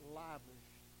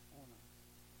 lavished on us.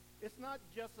 It's not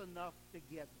just enough to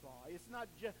get by. It's not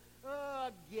just, I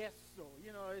guess so.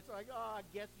 You know, it's like, I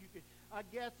guess you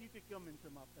could come into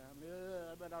my family,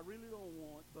 but I really don't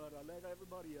want, but I let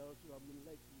everybody else, so I'm going to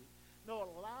let you. No,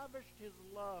 lavished his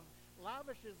love.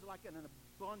 Lavish is like an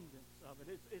abundance of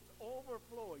it. It's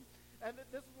overflowing. And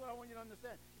this is what I want you to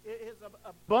understand. His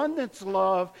abundance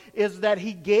love is that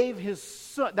he gave his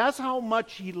son. That's how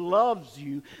much he loves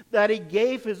you, that he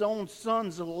gave his own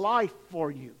son's life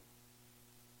for you.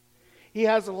 He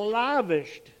has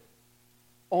lavished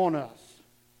on us.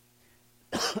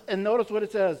 And notice what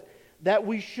it says, that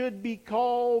we should be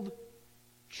called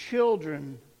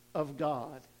children of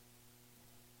God.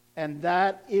 And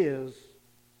that is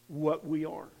what we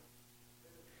are.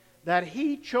 That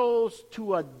he chose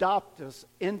to adopt us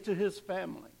into his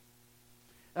family.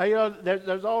 Now, you know,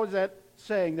 there's always that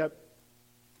saying that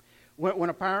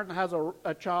When a parent has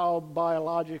a child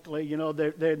biologically, you know,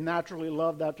 they naturally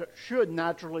love should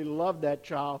naturally love that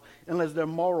child unless their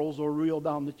morals are real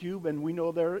down the tube, and we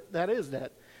know that is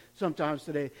that sometimes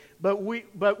today. But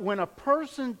when a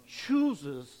person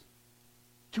chooses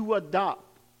to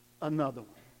adopt another one,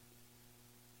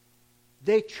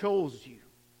 they chose you.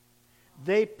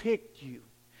 They picked you.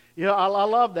 You know, I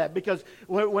love that, because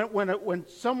when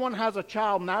someone has a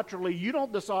child naturally, you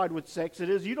don't decide what sex it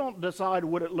is. You don't decide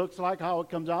what it looks like, how it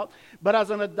comes out. But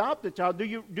as an adopted child, do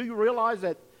you realize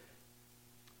that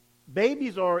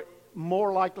babies are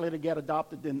more likely to get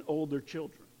adopted than older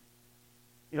children?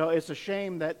 You know, it's a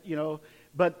shame that, you know,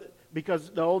 but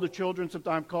because the older children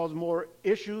sometimes cause more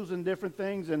issues and different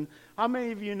things. And how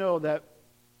many of you know that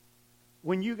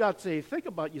when you got saved, think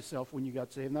about yourself when you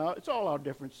got saved. Now, it's all our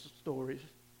different stories.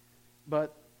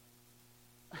 But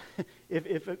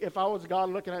if I was God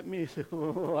looking at me,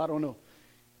 I don't know.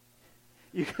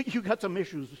 You got some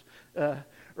issues,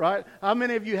 right? How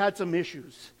many of you had some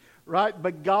issues, right?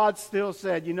 But God still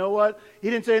said, you know what? He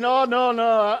didn't say, no,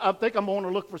 I think I'm going to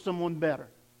look for someone better.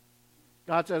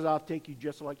 God says, I'll take you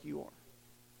just like you are.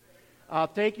 I'll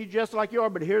take you just like you are,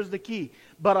 but here's the key.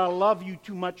 But I love you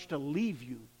too much to leave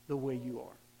you the way you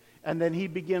are. And then he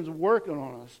begins working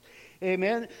on us.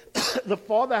 Amen. The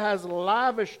Father has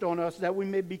lavished on us that we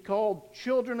may be called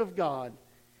children of God,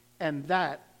 and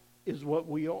that is what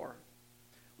we are.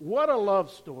 What a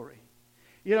love story.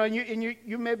 You know, and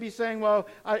you may be saying, well,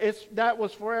 that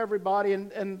was for everybody,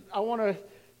 and I want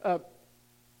to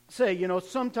say, you know,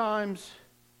 sometimes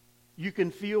you can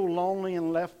feel lonely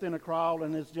and left in a crowd,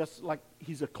 and it's just like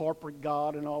he's a corporate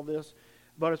God and all this,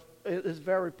 but it's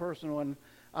very personal, and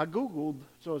I Googled,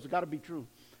 so it's got to be true.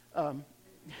 I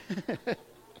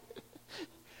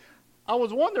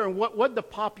was wondering what the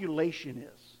population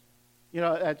is. You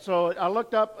know, and so I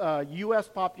looked up U.S.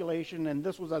 population, and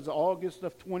this was as of August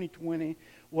of 2020,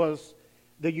 was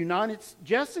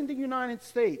just in the United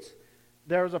States,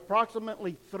 there's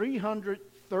approximately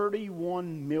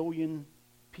 331 million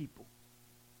people.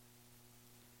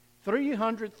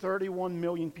 331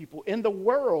 million people. In the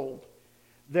world,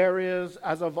 there is,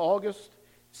 as of August,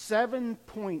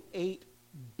 7.8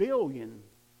 billion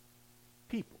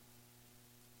people.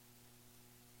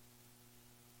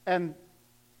 And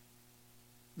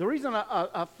the reason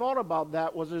I thought about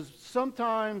that is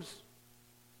sometimes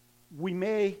we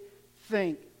may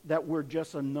think that we're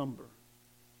just a number.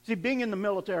 See, being in the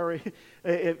military,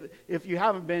 if you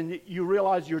haven't been, you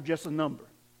realize you're just a number.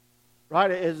 Right?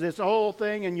 It's this whole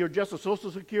thing, and you're just a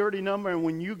Social Security number, and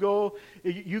when you go,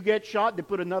 you get shot, they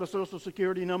put another Social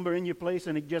Security number in your place,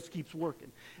 and it just keeps working.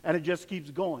 And it just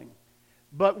keeps going.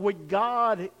 But with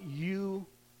God, you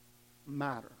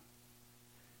matter.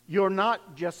 You're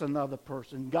not just another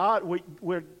person.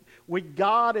 With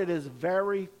God, it is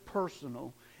very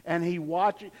personal. And He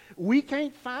watches. We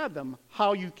can't fathom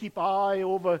how you keep an eye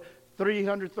over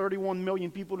 331 million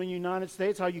people in the United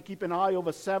States, how you keep an eye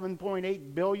over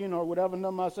 7.8 billion or whatever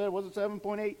number I said. Was it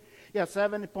 7.8? Yeah,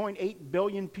 7.8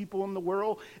 billion people in the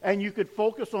world. And you could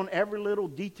focus on every little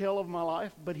detail of my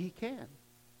life, but He can.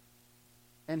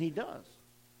 And He does.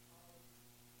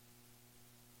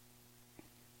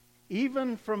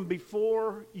 Even from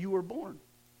before you were born.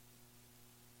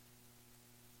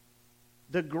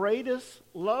 The greatest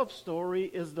love story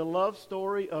is the love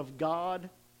story of God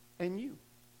and you.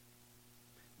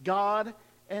 God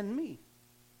and me.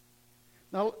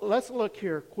 Now, let's look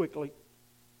here quickly.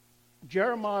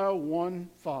 Jeremiah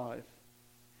 1:5.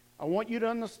 I want you to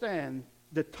understand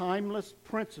the timeless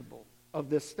principle of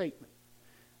this statement.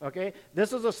 Okay?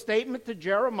 This is a statement to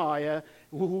Jeremiah,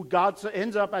 who God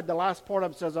ends up at the last part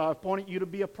of it, says, I appointed you to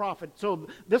be a prophet. So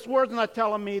this word's not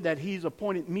telling me that He's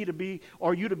appointed me to be,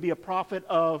 or you to be a prophet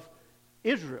of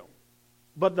Israel.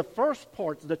 But the first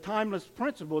part's the timeless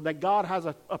principle that God has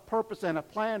a purpose and a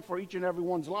plan for each and every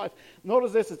one's life.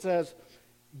 Notice this, it says,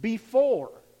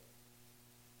 before.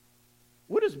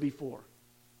 What is before?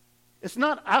 It's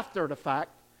not after the fact.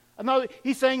 No,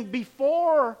 He's saying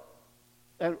before.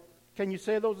 Can you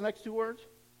say those next two words?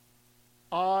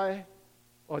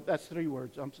 That's three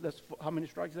words. That's how many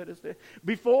strikes that is there?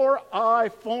 Before I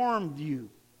formed you.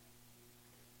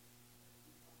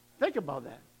 Think about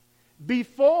that.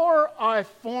 Before I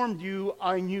formed you,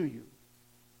 I knew you.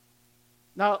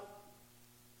 Now,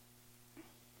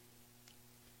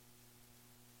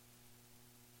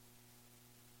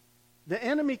 the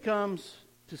enemy comes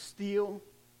to steal,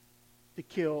 to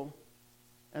kill,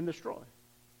 and destroy.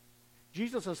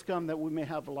 Jesus has come that we may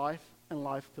have life and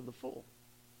life to the full.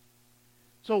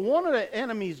 So one of the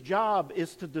enemy's job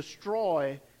is to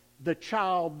destroy the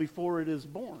child before it is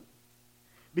born.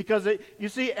 Because you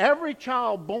see, every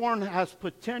child born has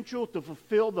potential to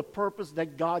fulfill the purpose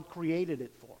that God created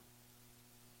it for.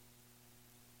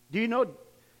 Do you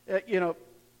know,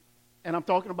 and I'm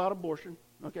talking about abortion,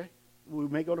 okay? We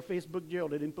may go to Facebook jail.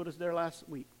 They didn't put us there last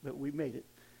week, but we made it.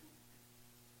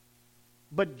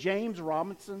 But James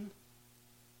Robinson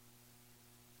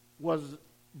was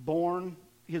born,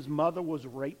 his mother was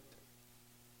raped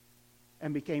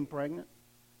and became pregnant.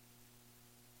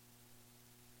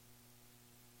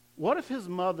 What if his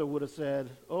mother would have said,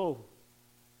 oh,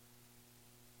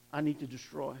 I need to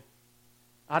destroy.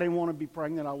 I didn't want to be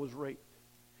pregnant, I was raped.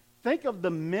 Think of the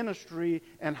ministry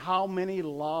and how many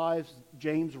lives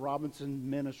James Robinson's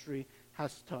ministry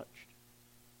has touched.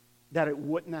 That it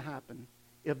wouldn't have happened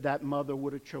if that mother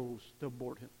would have chose to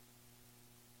abort him.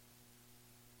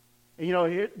 And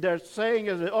here they're saying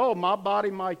is that, oh, my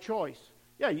body, my choice.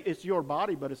 Yeah, it's your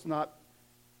body, but it's not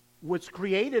what's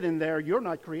created in there, you're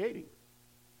not creating.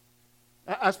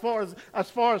 As far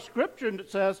as Scripture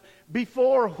says,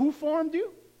 before who formed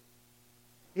you?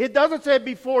 It doesn't say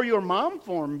before your mom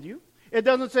formed you. It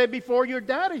doesn't say before your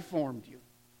daddy formed you.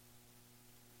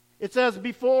 It says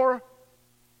before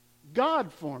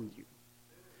God formed you.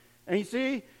 And you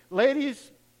see,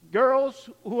 ladies, girls,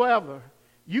 whoever,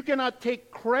 you cannot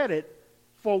take credit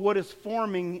for what is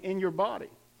forming in your body.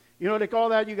 You know what they call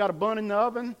that? You got a bun in the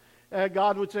oven.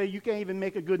 God would say, you can't even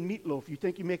make a good meatloaf. You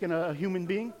think you're making a human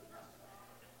being?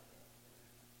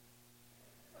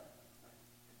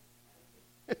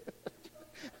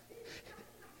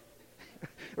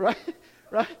 Right?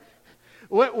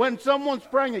 When someone's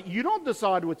pregnant, you don't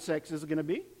decide what sex is going to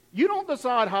be. You don't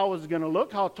decide how it's going to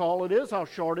look, how tall it is, how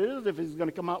short it is, if it's going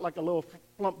to come out like a little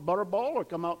plump butterball or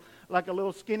come out like a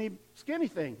little skinny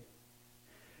thing.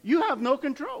 You have no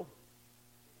control.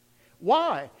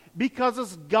 Why? Because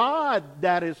it's God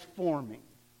that is forming.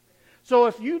 So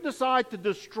if you decide to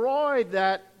destroy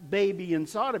that baby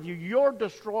inside of you, you're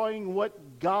destroying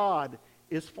what God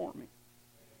is forming.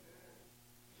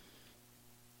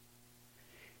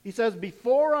 He says,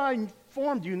 before I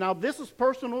formed you, now this is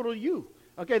personal to you.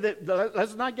 Okay,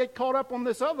 let's not get caught up on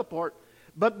this other part.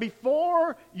 But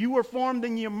before you were formed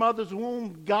in your mother's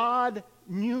womb, God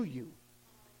knew you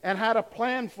and had a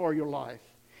plan for your life.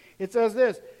 It says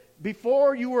this,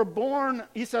 before you were born,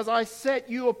 he says, I set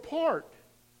you apart.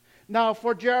 Now,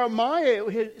 for Jeremiah,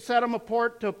 he set him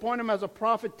apart to appoint him as a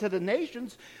prophet to the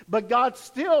nations, but God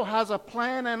still has a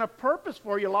plan and a purpose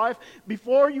for your life.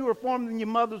 Before you were formed in your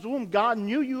mother's womb, God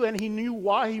knew you, and he knew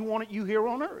why he wanted you here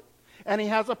on earth. And he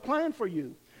has a plan for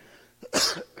you.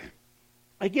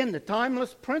 Again, the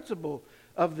timeless principle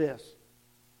of this.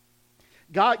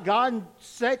 God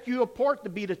set you apart to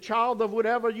be the child of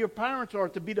whatever your parents are,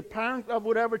 to be the parent of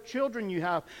whatever children you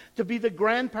have, to be the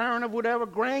grandparent of whatever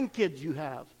grandkids you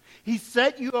have. He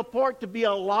set you apart to be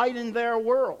a light in their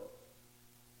world.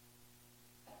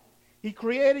 He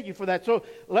created you for that. So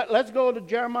let's go to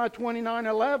Jeremiah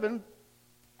 29:11.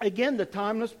 Again, the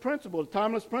timeless principle. The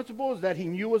timeless principle is that he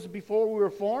knew us before we were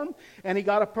formed, and he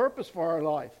got a purpose for our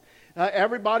life.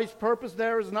 Everybody's purpose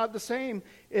there is not the same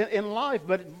in life,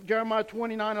 but Jeremiah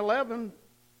 29:11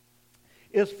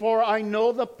 is, for I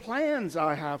know the plans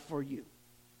I have for you.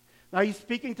 Now he's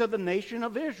speaking to the nation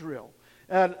of Israel.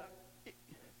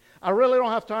 I really don't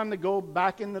have time to go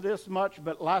back into this much,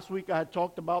 but last week I had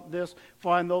talked about this,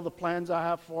 for I know the plans I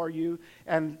have for you.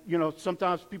 And,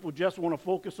 sometimes people just want to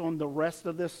focus on the rest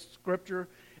of this scripture,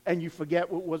 and you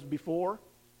forget what was before.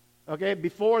 Okay,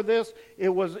 before this,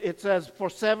 it says,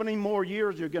 for 70 more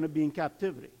years you're going to be in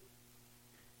captivity.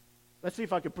 Let's see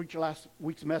if I can preach last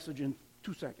week's message in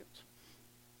 2 seconds.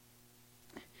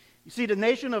 You see, the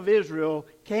nation of Israel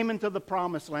came into the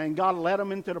promised land. God led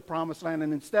them into the promised land.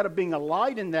 And instead of being a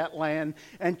light in that land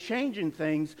and changing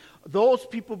things, those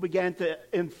people began to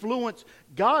influence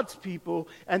God's people.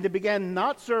 And they began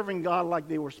not serving God like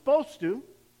they were supposed to.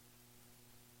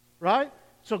 Right?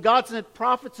 So God sent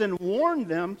prophets and warned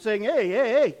them, saying,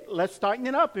 hey, let's tighten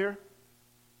it up here.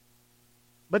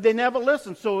 But they never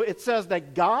listened. So it says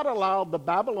that God allowed the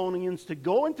Babylonians to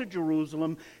go into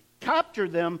Jerusalem, capture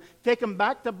them, take them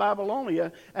back to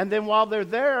Babylonia, and then while they're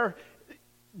there,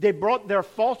 they brought their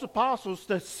false apostles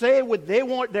to say what they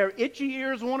want, their itchy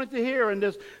ears wanted to hear. And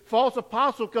this false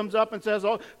apostle comes up and says,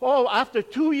 oh, after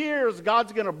 2 years,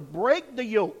 God's going to break the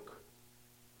yoke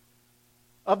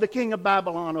of the king of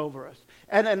Babylon over us.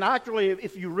 And actually,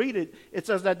 if you read it, it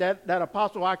says that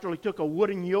apostle actually took a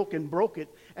wooden yoke and broke it.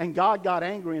 And God got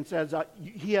angry and says,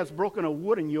 he has broken a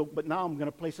wooden yoke, but now I'm going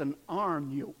to place an iron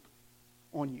yoke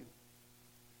on you.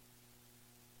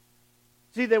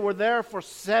 See, they were there for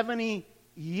 70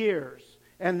 years.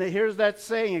 And here's that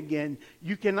saying again.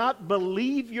 You cannot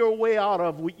believe your way out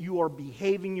of what you are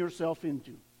behaving yourself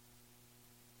into.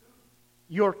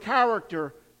 Your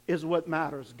character is what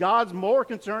matters. God's more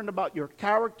concerned about your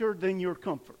character than your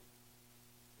comfort.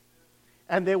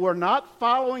 And they were not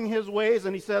following his ways.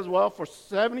 And he says, well, for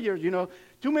 70 years,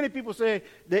 too many people say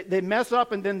they mess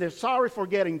up and then they're sorry for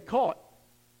getting caught.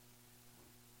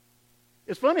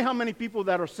 It's funny how many people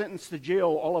that are sentenced to jail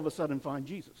all of a sudden find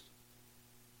Jesus.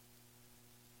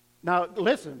 Now,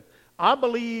 listen, I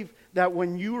believe that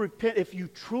when you repent, if you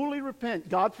truly repent,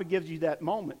 God forgives you that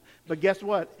moment. But guess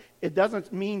what? It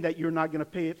doesn't mean that you're not going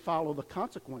to follow the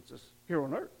consequences here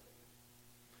on earth.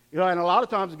 And a lot of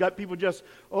times people just,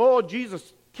 oh,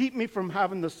 Jesus, keep me from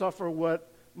having to suffer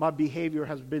what my behavior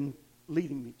has been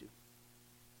leading me to.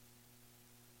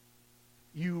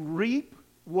 You reap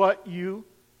what you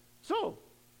sow.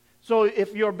 So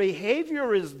if your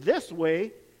behavior is this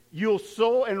way, you'll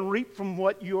sow and reap from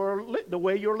the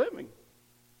way you're living.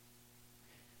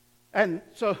 And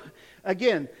so,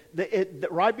 again,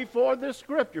 right before this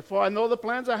scripture, for I know the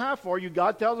plans I have for you,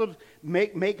 God tells us,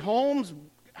 make homes,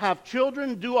 have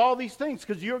children, do all these things,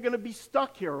 because you're going to be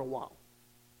stuck here a while.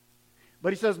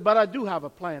 But he says, but I do have a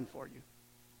plan for you.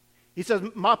 He says,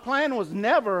 my plan was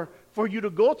never for you to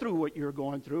go through what you're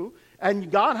going through.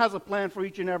 And God has a plan for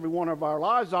each and every one of our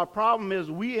lives. Our problem is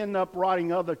we end up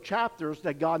writing other chapters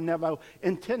that God never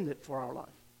intended for our life.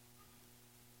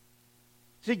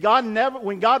 See,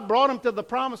 when God brought them to the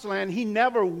promised land, he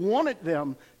never wanted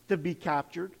them to be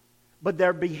captured, but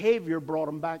their behavior brought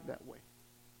them back that way.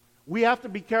 We have to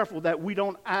be careful that we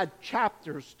don't add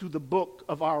chapters to the book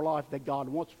of our life that God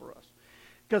wants for us.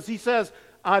 Because he says,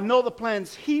 I know the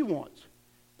plans he wants.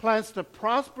 Plans to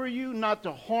prosper you, not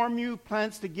to harm you.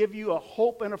 Plans to give you a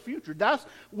hope and a future. That's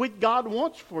what God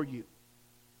wants for you.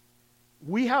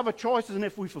 We have a choice in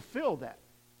if we fulfill that.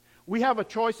 We have a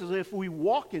choice as if we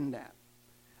walk in that.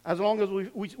 As long as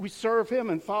we serve him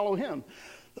and follow him.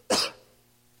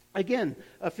 Again,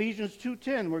 Ephesians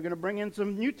 2:10. We're going to bring in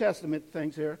some New Testament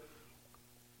things here.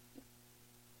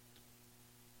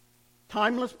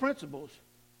 Timeless principles.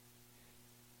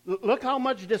 Look how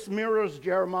much this mirrors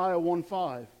Jeremiah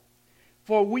 1:5.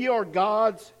 For we are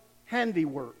God's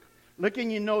handiwork. Look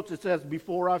in your notes, it says,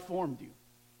 before I formed you.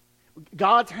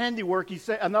 God's handiwork,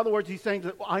 in other words, he's saying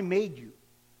that I made you.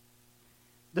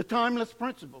 The timeless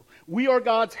principle. We are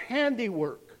God's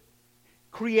handiwork,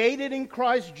 created in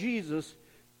Christ Jesus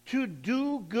to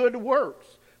do good works,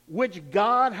 which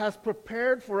God has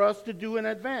prepared for us to do in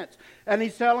advance. And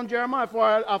he's telling Jeremiah, for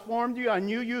I formed you, I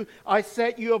knew you, I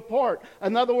set you apart.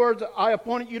 In other words, I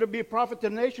appointed you to be a prophet to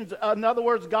the nations. In other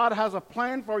words, God has a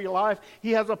plan for your life.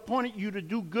 He has appointed you to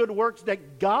do good works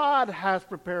that God has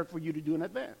prepared for you to do in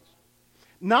advance.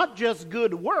 Not just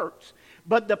good works,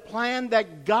 but the plan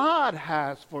that God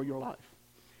has for your life.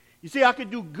 You see, I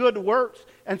could do good works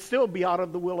and still be out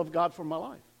of the will of God for my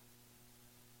life.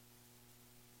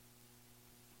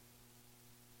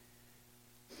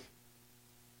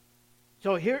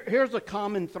 So here's a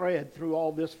common thread through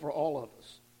all this for all of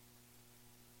us.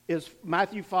 Is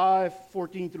Matthew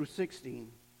 5:14 through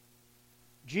 16.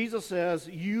 Jesus says,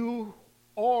 you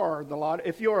are the light.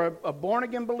 If you're a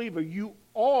born-again believer, you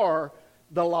are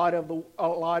the light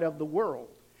of the world.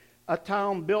 A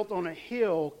town built on a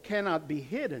hill cannot be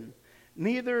hidden.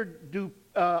 Neither do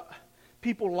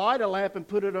people light a lamp and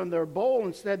put it on their bowl.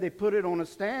 Instead, they put it on a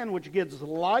stand, which gives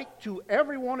light to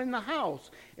everyone in the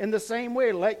house. In the same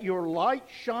way, let your light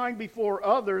shine before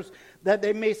others, that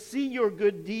they may see your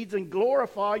good deeds and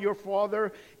glorify your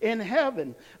Father in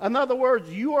heaven. In other words,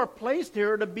 you are placed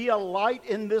here to be a light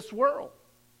in this world.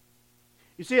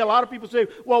 You see, a lot of people say,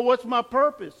 well, what's my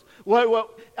purpose? Well,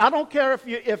 I don't care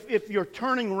if you're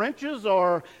turning wrenches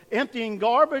or emptying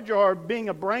garbage or being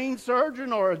a brain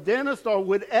surgeon or a dentist or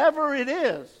whatever it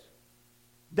is.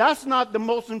 That's not the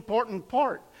most important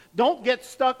part. Don't get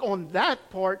stuck on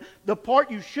that part. The part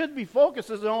you should be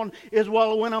focusing on is,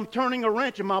 well, when I'm turning a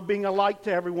wrench, am I being a light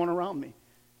to everyone around me?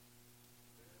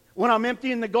 When I'm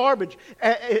emptying the garbage,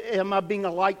 am I being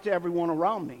a light to everyone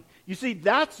around me? You see,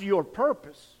 that's your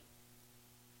purpose.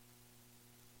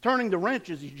 Turning the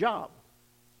wrench is your job.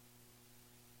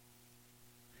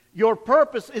 Your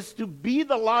purpose is to be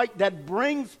the light that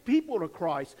brings people to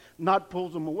Christ, not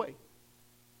pulls them away.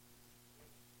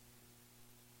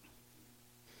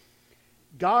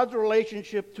 God's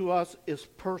relationship to us is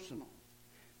personal.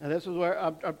 And this is where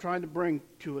I'm trying to bring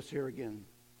to us here again.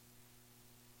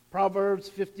 Proverbs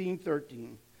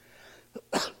 15:13.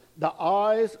 The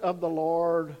eyes of the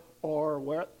Lord are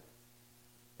where?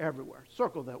 Everywhere.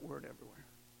 Circle that word, everywhere.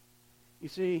 You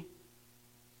see,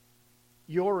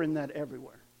 you're in that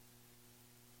everywhere.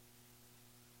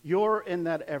 You're in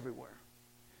that everywhere.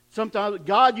 Sometimes,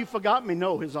 God, you forgot me.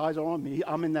 No, his eyes are on me.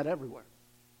 I'm in that everywhere.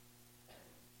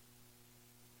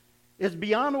 It's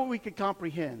beyond what we could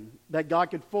comprehend that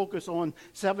God could focus on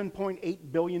 7.8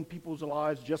 billion people's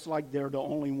lives just like they're the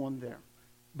only one there.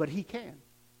 But he can.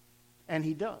 And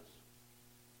he does.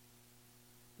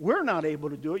 We're not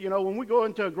able to do it. You know, when we go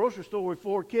into a grocery store with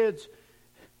 4 kids,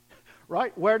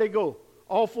 right, where they go?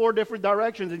 All 4 different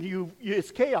directions, and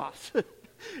it's chaos.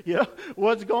 You know,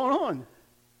 what's going on?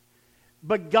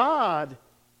 But God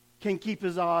can keep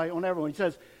his eye on everyone. He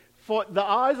says, for the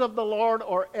eyes of the Lord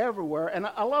are everywhere. And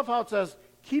I love how it says,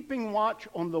 keeping watch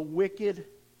on the wicked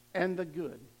and the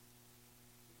good.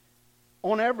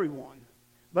 On everyone.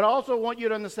 But I also want you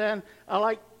to understand, I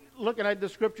like looking at the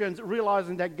scripture and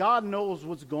realizing that God knows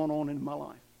what's going on in my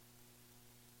life.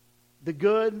 The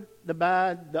good, the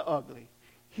bad, the ugly.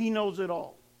 He knows it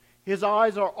all. His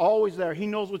eyes are always there. He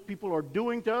knows what people are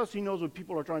doing to us. He knows what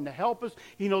people are trying to help us.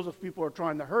 He knows if people are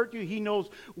trying to hurt you. He knows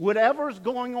whatever's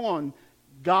going on.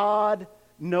 God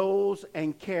knows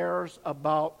and cares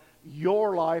about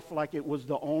your life like it was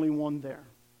the only one there.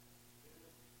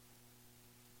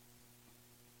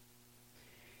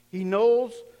 He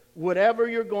knows whatever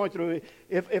you're going through.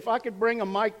 If I could bring a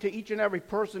mic to each and every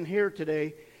person here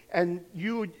today, and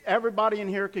everybody in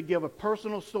here could give a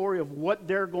personal story of what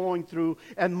they're going through,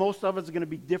 and most of it's going to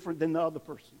be different than the other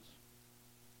person's.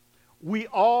 We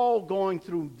all going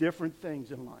through different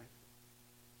things in life.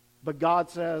 But God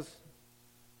says,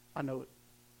 I know it.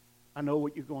 I know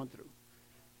what you're going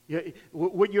through.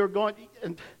 What you're going,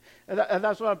 and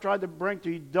that's what I've tried to bring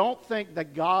to you. Don't think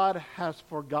that God has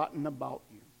forgotten about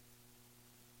you.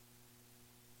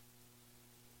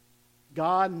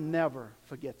 God never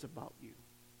forgets about you.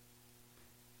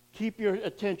 Keep your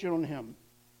attention on him.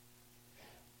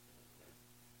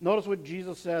 Notice what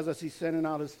Jesus says as he's sending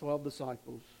out his 12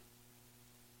 disciples.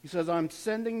 He says, I'm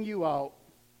sending you out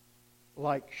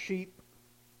like sheep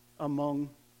among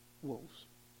wolves.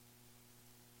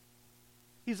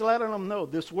 He's letting them know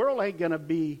this world ain't going to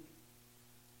be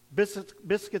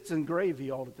biscuits and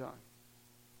gravy all the time.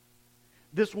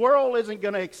 This world isn't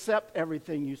going to accept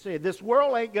everything you say. This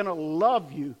world ain't going to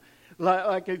love you.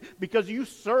 Because you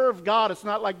serve God, it's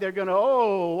not like they're going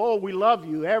to, we love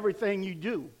you, everything you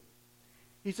do.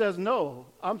 He says, no,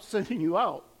 I'm sending you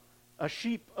out, a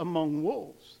sheep among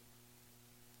wolves.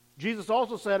 Jesus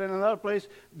also said in another place,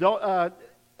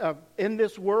 in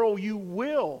this world you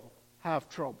will have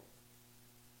trouble.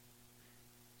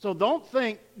 So don't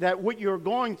think that what you're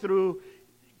going through,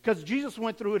 because Jesus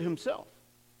went through it himself.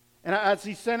 And as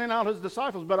he's sending out his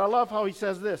disciples, but I love how he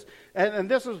says this. And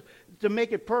this is to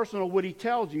make it personal, what he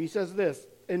tells you. He says this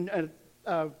in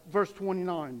verse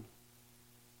 29.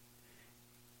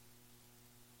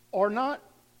 Are not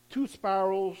 2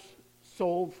 sparrows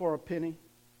sold for a penny?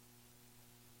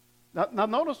 Now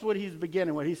notice what he's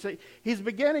beginning with. He's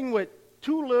beginning with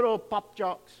 2 little pop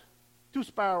jocks, 2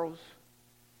 sparrows.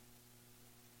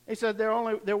 He said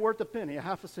they're worth a penny, a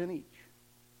half a cent each.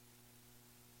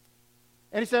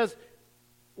 And he says,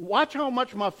 watch how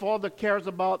much my Father cares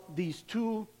about these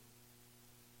 2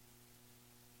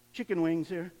 chicken wings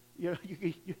here.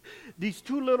 These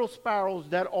 2 little sparrows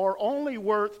that are only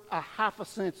worth a half a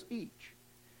cent each.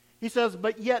 He says,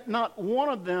 but yet not one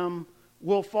of them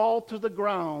will fall to the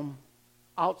ground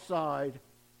outside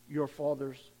your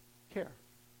Father's care.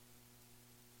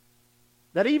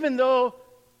 That even though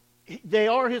they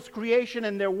are his creation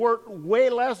and they're worth way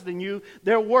less than you,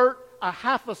 they're worth a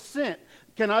half a cent.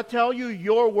 Can I tell you,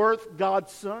 you're worth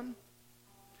God's son?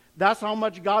 That's how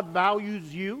much God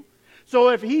values you. So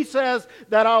if he says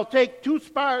that I'll take 2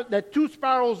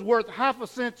 sparrows worth half a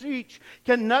cent each,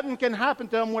 nothing can happen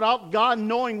to them without God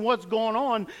knowing what's going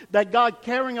on, that God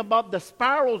caring about the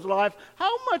sparrow's life,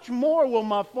 how much more will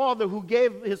my Father who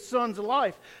gave his son's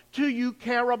life to you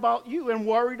care about you and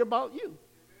worried about you?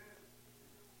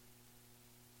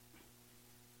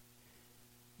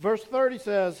 Verse 30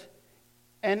 says,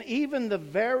 and even the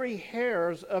very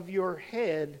hairs of your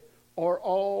head are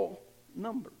all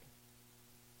numbered.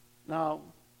 Now,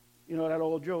 you know that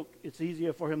old joke, it's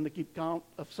easier for him to keep count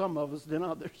of some of us than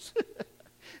others.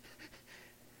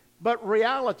 But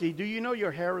reality, do you know your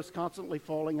hair is constantly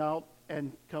falling out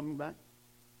and coming back?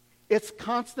 It's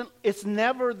constant. It's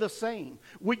never the same.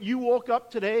 What you woke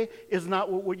up today is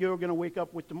not what you're going to wake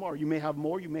up with tomorrow. You may have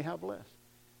more, you may have less.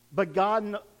 But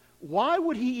God, why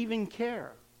would he even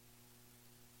care?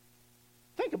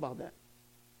 Think about that.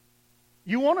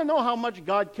 You want to know how much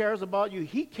God cares about you?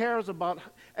 He cares about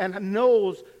and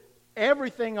knows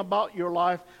everything about your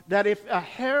life, that if a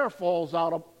hair falls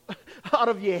out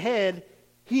of your head,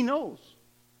 he knows.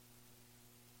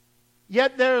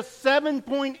 Yet there's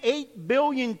 7.8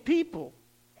 billion people.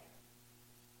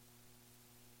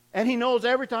 And he knows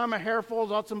every time a hair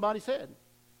falls out somebody's head.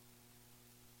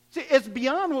 See, it's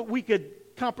beyond what we could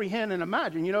comprehend and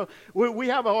imagine. You know, we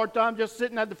have a hard time just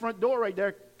sitting at the front door right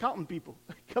there counting people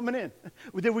coming in.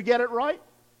 Did we get it right?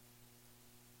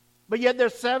 But yet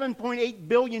there's 7.8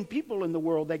 billion people in the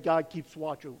world that God keeps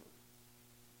watch over.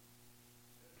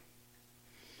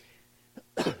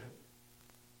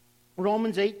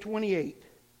 Romans 8:28.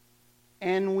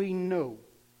 And we know.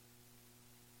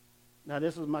 Now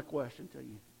this is my question to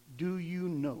you. Do you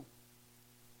know?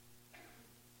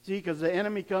 See, because the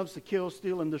enemy comes to kill,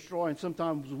 steal, and destroy, and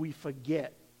sometimes we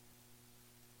forget.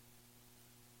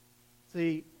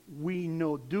 See, we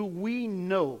know. Do we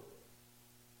know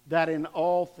that in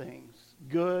all things,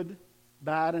 good,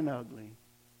 bad, and ugly,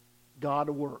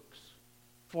 God works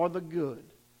for the good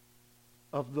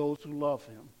of those who love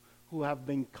Him, who have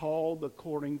been called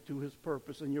according to His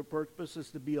purpose, and your purpose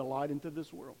is to be a light into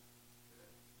this world.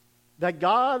 That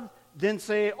God didn't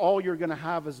say all you're going to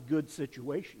have is good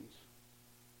situations.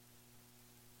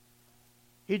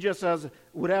 He just says,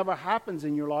 whatever happens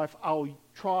in your life, I'll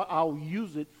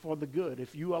use it for the good.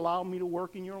 If you allow me to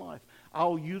work in your life,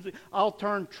 I'll use it. I'll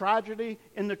turn tragedy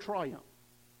into triumph.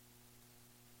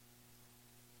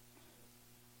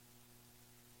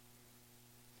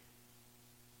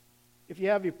 If you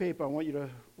have your paper, I want you to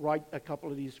write a couple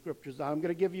of these scriptures. I'm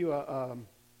going to give you a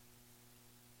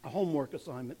homework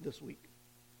assignment this week.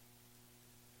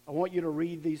 I want you to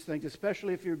read these things,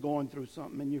 especially if you're going through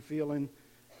something and you're feeling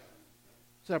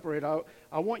separate out.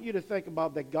 I want you to think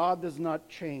about that God does not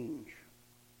change.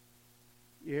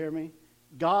 You hear me?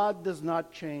 God does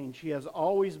not change. He has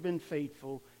always been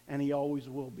faithful, and He always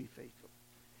will be faithful.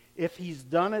 If He's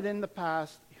done it in the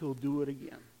past, He'll do it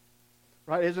again.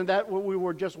 Right? Isn't that what we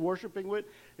were just worshiping with?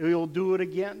 He'll do it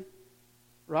again.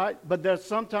 Right? But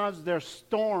sometimes there's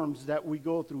storms that we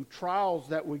go through, trials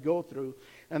that we go through.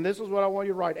 And this is what I want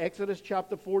you to write. Exodus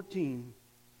chapter 14.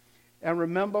 And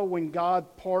remember when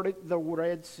God parted the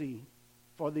Red Sea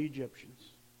for the Egyptians.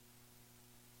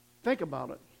 Think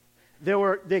about it.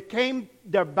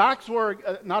 Their backs were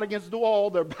not against the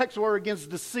wall, their backs were against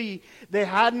the sea. They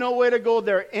had no way to go.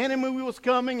 Their enemy was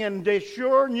coming, and they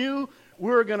sure knew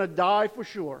we were going to die for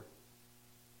sure.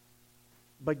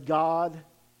 But God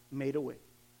made a way.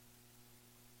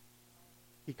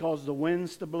 He caused the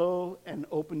winds to blow and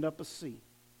opened up a sea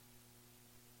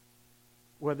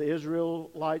where the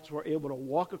Israelites were able to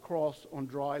walk across on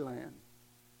dry land.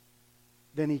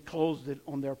 Then He closed it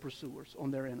on their pursuers,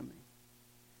 on their enemy.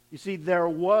 You see, there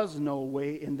was no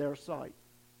way in their sight,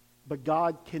 but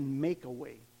God can make a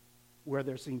way where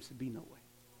there seems to be no way.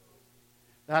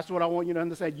 That's what I want you to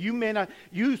understand. You may not,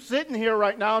 you sitting here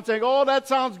right now and saying, oh, that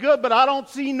sounds good, but I don't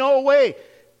see no way.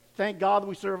 Thank God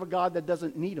we serve a God that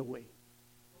doesn't need a way.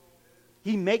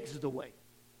 He makes the way.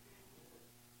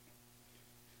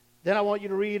 Then I want you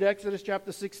to read Exodus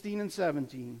chapter 16 and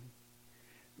 17.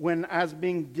 When, as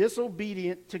being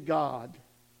disobedient to God,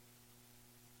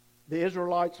 the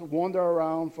Israelites wander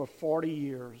around for 40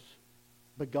 years,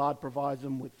 but God provides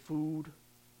them with food,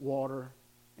 water,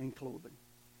 and clothing.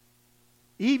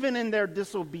 Even in their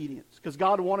disobedience, because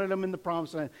God wanted them in the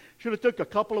promised land. Should have took a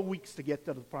couple of weeks to get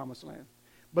to the promised land.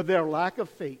 But their lack of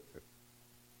faith.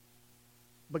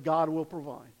 But God will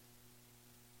provide.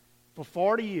 For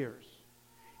 40 years.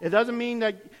 It doesn't mean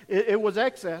that it was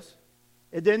excess.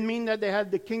 It didn't mean that they had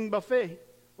the king buffet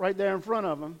right there in front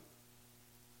of them.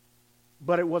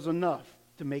 But it was enough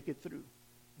to make it through.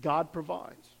 God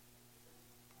provides.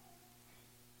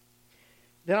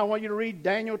 Then I want you to read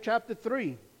Daniel chapter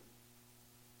 3.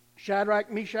 Shadrach,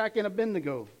 Meshach, and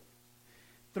Abednego.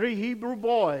 3 Hebrew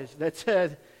boys that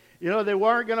said, they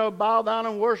weren't going to bow down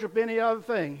and worship any other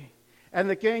thing. And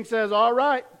the king says, all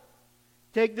right,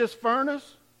 take this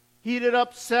furnace, heat it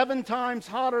up 7 times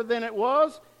hotter than it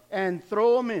was, and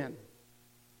throw them in.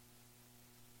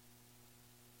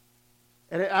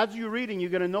 And as you're reading, you're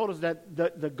going to notice that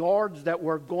the guards that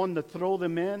were going to throw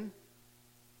them in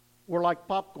were like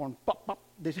popcorn. Pop, pop.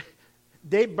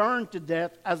 They burned to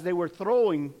death as they were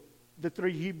throwing the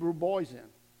 3 Hebrew boys in.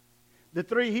 The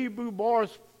 3 Hebrew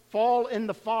boys fall in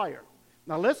the fire.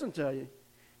 Now listen to you.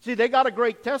 See, they got a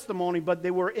great testimony, but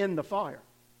they were in the fire.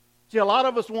 See, a lot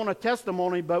of us want a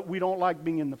testimony, but we don't like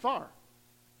being in the fire.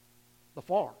 The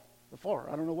far.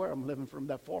 I don't know where I'm living from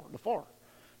that far. The far.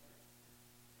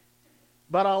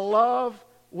 But I love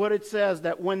what it says,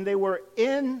 that when they were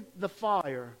in the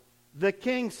fire, the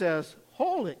king says,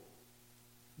 hold it.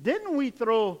 Didn't we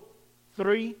throw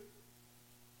 3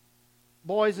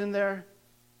 boys in there?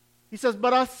 He says,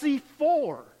 but I see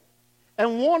 4.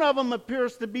 And one of them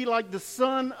appears to be like the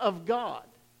Son of God.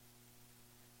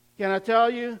 Can I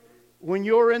tell you, when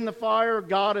you're in the fire,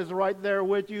 God is right there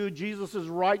with you. Jesus is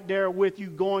right there with you,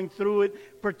 going through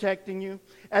it, protecting you.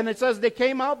 And it says they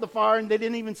came out the fire and they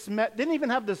didn't even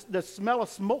have the smell of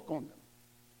smoke on them.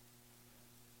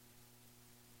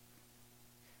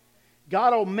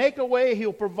 God will make a way,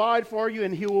 He'll provide for you,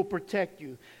 and He will protect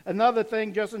you. Another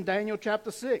thing, just in Daniel chapter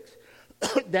 6.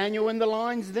 Daniel in the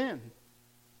lion's den.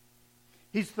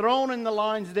 He's thrown in the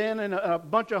lion's den and a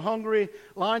bunch of hungry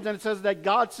lions, and it says that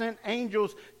God sent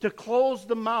angels to close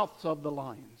the mouths of the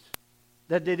lions,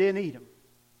 that they didn't eat them.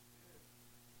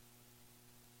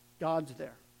 God's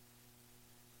there.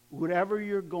 Whatever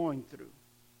you're going through,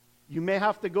 you may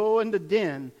have to go in the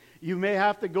den. You may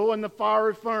have to go in the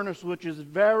fiery furnace, which is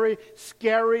very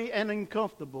scary and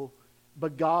uncomfortable,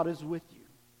 but God is with you.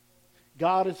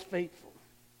 God is faithful.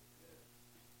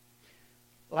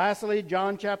 Lastly,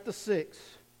 John chapter 6,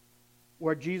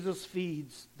 where Jesus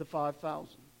feeds the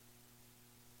 5,000.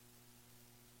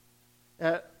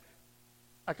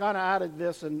 I kind of added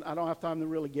this, and I don't have time to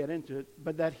really get into it,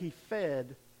 but that He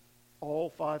fed all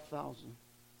 5,000.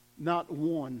 Not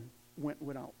one went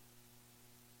without.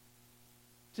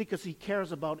 See, because He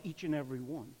cares about each and every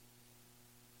one.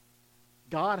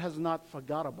 God has not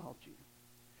forgot about you.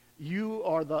 You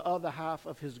are the other half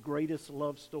of His greatest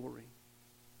love story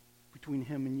between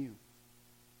Him and you.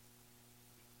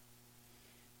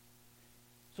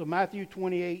 So Matthew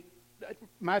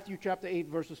chapter 8,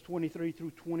 verses 23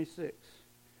 through 26.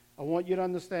 I want you to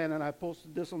understand, and I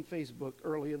posted this on Facebook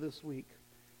earlier this week.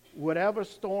 Whatever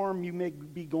storm you may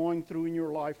be going through in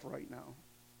your life right now,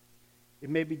 it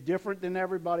may be different than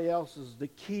everybody else's. The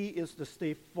key is to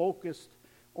stay focused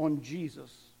on Jesus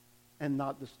and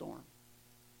not the storm.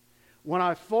 When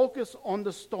I focus on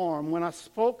the storm, when I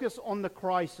focus on the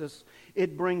crisis,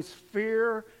 it brings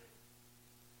fear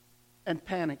and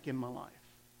panic in my life.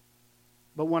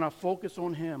 But when I focus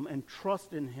on Him and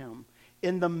trust in Him,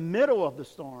 in the middle of the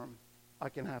storm, I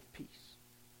can have peace.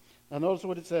 Now notice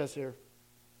what it says here.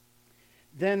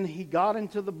 Then He got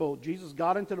into the boat. Jesus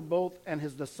got into the boat, and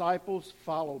His disciples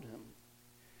followed Him.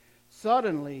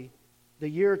 Suddenly, the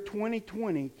year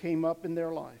 2020 came up in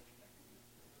their life.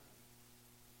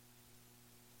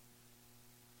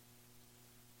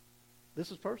 This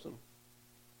is personal.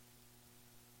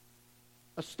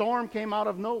 A storm came out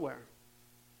of nowhere.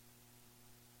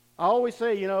 I always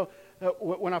say,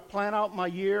 when I plan out my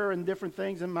year and different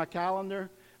things in my calendar,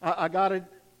 I got it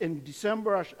in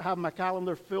December. I have my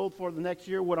calendar filled for the next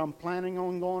year, what I'm planning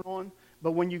on going on.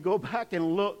 But when you go back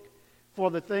and look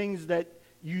for the things that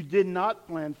you did not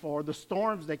plan for, the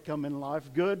storms that come in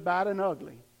life, good, bad, and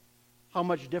ugly, how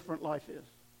much different life is.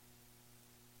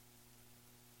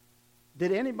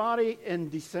 Did anybody in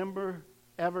December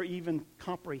ever even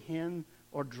comprehend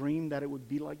or dream that it would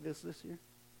be like this year?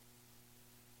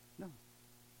 No.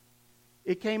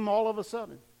 It came all of a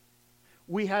sudden.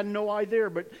 We had no idea,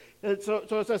 but so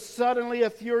it says suddenly a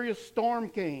furious storm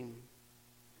came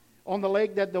on the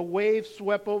lake that the waves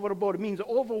swept over the boat. It means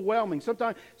overwhelming.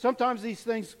 Sometimes these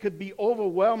things could be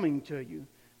overwhelming to you.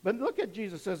 But look at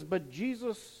Jesus. It says, but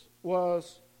Jesus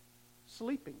was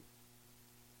sleeping.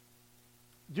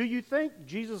 Do you think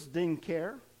Jesus didn't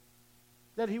care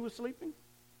that He was sleeping?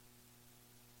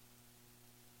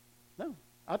 No,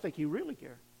 I think He really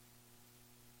cared.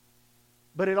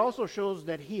 But it also shows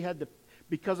that He had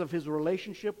because of His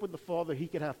relationship with the Father, He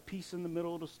could have peace in the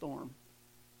middle of the storm.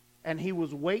 And He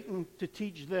was waiting to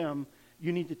teach them,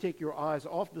 you need to take your eyes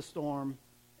off the storm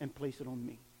and place it on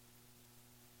me.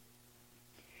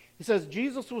 He says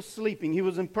Jesus was sleeping. He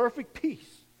was in perfect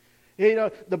peace.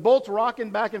 The boat's rocking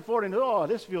back and forth, and oh,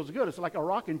 this feels good. It's like a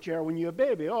rocking chair when you're a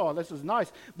baby. Oh, this is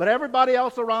nice. But everybody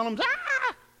else around him's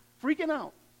freaking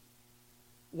out.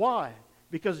 Why?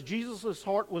 Because Jesus'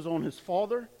 heart was on His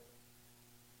Father.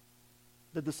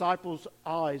 The disciples'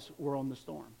 eyes were on the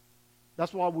storm.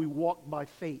 That's why we walk by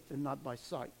faith and not by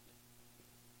sight.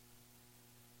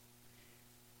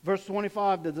 Verse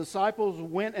 25, the disciples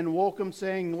went and woke Him,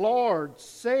 saying, Lord,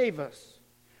 save us.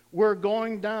 We're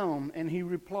going down. And He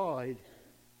replied,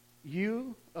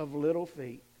 you of little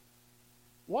faith,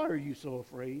 why are you so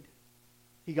afraid?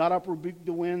 He got up, rebuked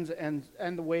the winds and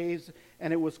the waves,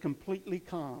 and it was completely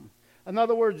calm. In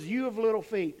other words, you of little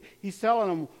faith. He's telling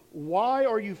them, why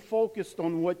are you focused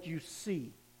on what you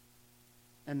see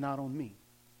and not on me?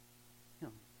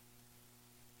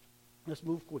 Let's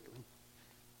move quickly.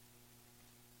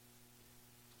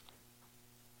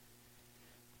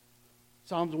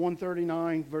 Psalms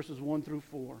 139, verses 1 through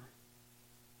 4.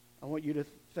 I want you to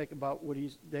think about what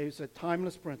David said,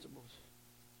 timeless principles.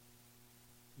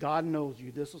 God knows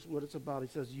you. This is what it's about. He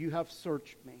says, you have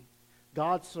searched me.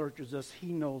 God searches us.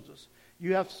 He knows us.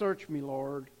 You have searched me,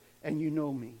 Lord, and you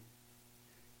know me.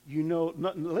 You know,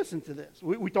 listen to this.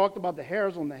 We talked about the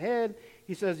hairs on the head.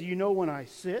 He says, you know when I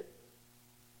sit.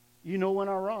 You know when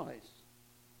I rise.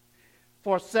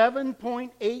 For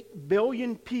 7.8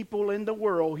 billion people in the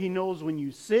world, he knows when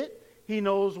you sit. He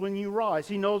knows when you rise.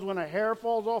 He knows when a hair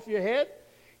falls off your head.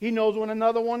 He knows when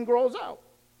another one grows out.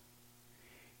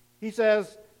 He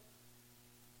says,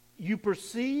 you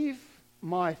perceive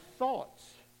my thoughts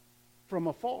from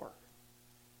afar.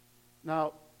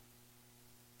 Now,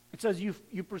 it says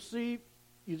you perceive,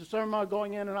 you discern my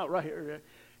going in and out right here.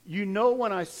 You know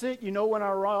when I sit, you know when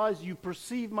I rise, you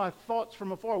perceive my thoughts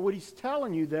from afar. What he's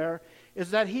telling you there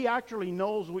is that he actually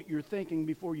knows what you're thinking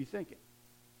before you think it.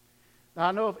 Now,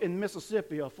 I know if in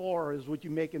Mississippi, a far is what you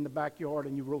make in the backyard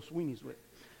and you roast weenies with.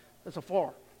 That's a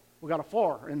far. We got a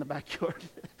far in the backyard.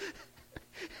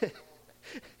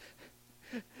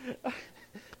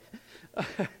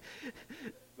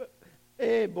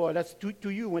 Hey, boy, that's to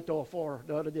you went to a far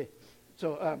the other day.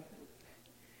 So,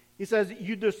 he says,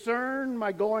 you discern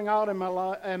my going out and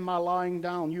my lying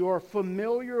down. You are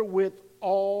familiar with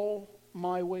all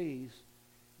my ways.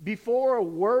 Before a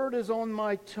word is on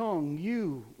my tongue,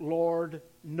 you, Lord,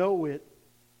 know it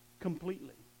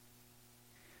completely.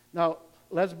 Now,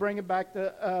 let's bring it back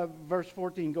to verse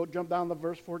 14. Go jump down to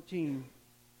verse 14.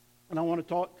 And I want to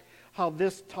talk how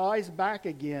this ties back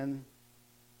again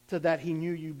to that he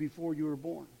knew you before you were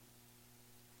born.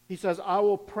 He says, I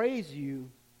will praise you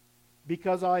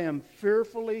because I am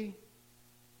fearfully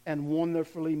and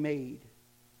wonderfully made.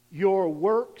 Your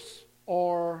works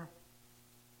are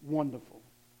wonderful.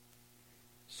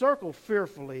 Circle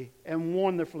fearfully and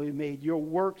wonderfully made. Your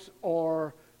works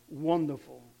are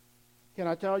wonderful. Can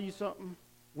I tell you something?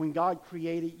 When God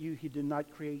created you, he did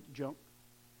not create junk.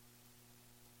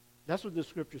 That's what the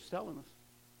scripture's telling us.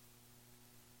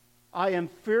 I am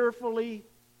fearfully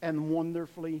and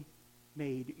wonderfully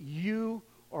made. You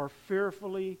are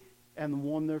fearfully and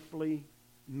wonderfully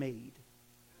made.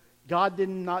 God did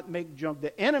not make junk.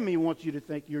 The enemy wants you to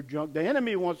think you're junk. The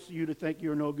enemy wants you to think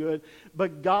you're no good.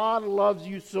 But God loves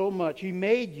you so much. He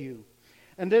made you.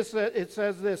 And this it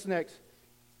says this next.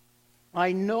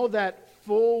 I know that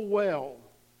full well.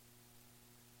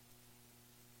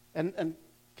 And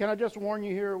can I just warn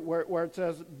you here where it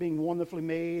says being wonderfully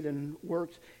made and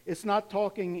works? It's not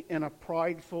talking in a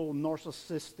prideful,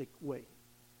 narcissistic way.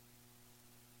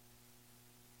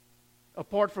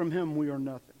 Apart from him, we are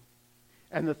nothing.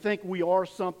 And to think we are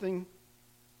something,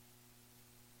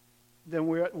 then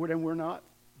we're not.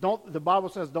 The Bible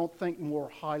says don't think more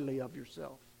highly of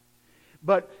yourself.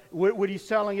 But what he's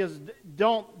telling is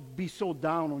don't be so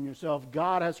down on yourself.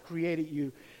 God has created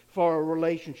you for a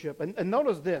relationship. And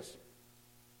notice this.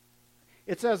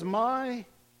 It says, my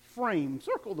frame,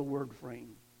 circle the word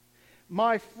frame.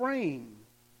 My frame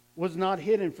was not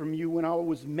hidden from you when I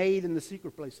was made in the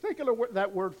secret place. Think of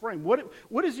that word frame.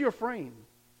 What is your frame?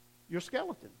 Your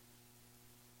skeleton.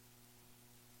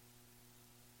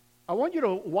 I want you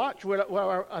to watch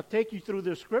while I take you through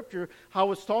the scripture,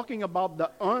 how it's talking about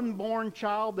the unborn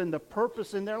child and the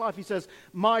purpose in their life. He says,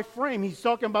 my frame. He's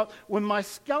talking about when my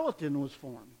skeleton was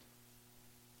formed.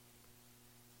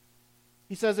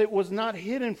 He says, it was not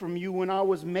hidden from you when I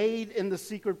was made in the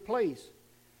secret place.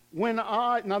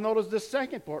 Now notice this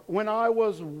second part. When I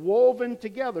was woven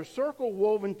together, circle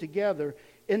woven together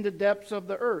in the depths of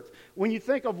the earth. When you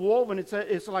think of woven,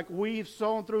 it's like weave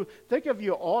sewn through. Think of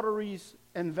your arteries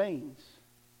and veins.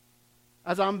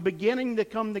 As I'm beginning to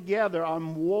come together,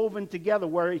 I'm woven together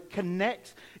where it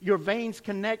connects. Your veins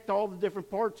connect all the different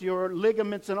parts, your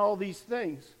ligaments and all these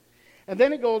things. And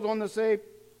then it goes on to say,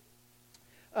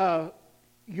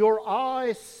 your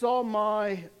eyes saw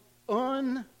my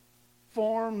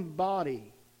unformed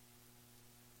body.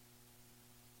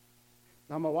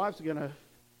 Now my wife's going to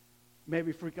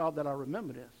maybe freak out that I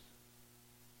remember this.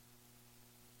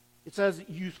 It says,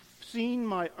 you've seen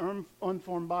my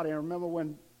unformed body. I remember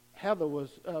when Heather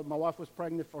my wife was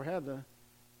pregnant for Heather,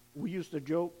 we used to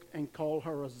joke and call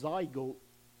her a zygote,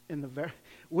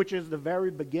 which is the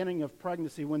very beginning of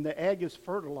pregnancy. When the egg is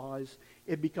fertilized,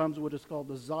 it becomes what is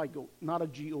called a zygote, not a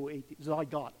G-O-A-T,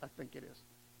 zygote, I think it is.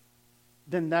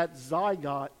 Then that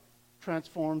zygote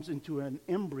transforms into an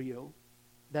embryo.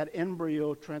 That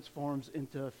embryo transforms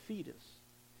into a fetus.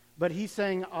 But he's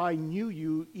saying, I knew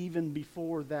you even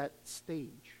before that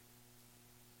stage.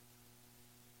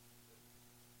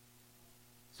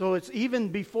 So it's even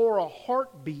before a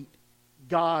heartbeat,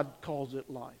 God calls it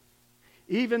life.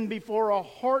 Even before a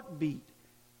heartbeat,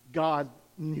 God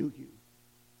knew you.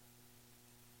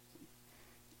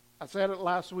 I said it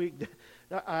last week.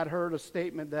 I'd heard a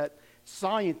statement that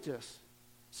scientists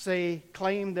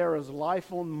claim there is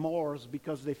life on Mars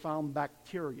because they found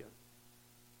bacteria.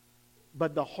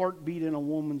 But the heartbeat in a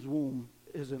woman's womb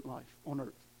isn't life on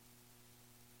Earth.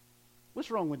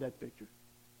 What's wrong with that picture?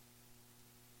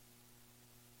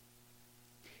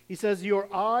 He says,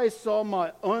 your eyes saw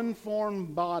my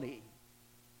unformed body.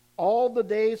 All the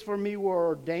days for me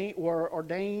were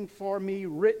ordained for me,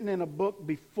 written in a book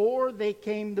before they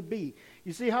came to be.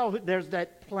 You see how there's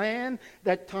that plan,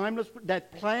 that timeless,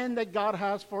 that plan that God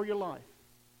has for your life.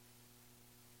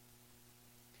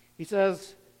 He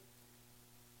says,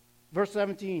 verse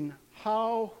 17,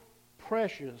 how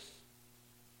precious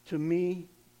to me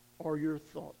are your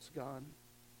thoughts, God.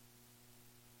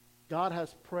 God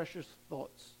has precious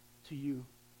thoughts to you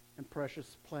and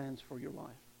precious plans for your life.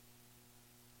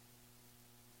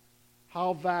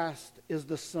 How vast is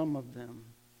the sum of them?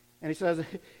 And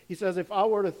he says, if I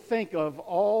were to think of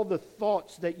all the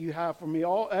thoughts that you have for me,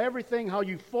 everything, how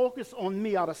you focus on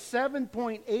me, out of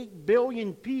 7.8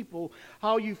 billion people,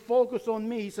 how you focus on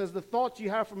me, he says, the thoughts you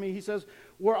have for me, he says,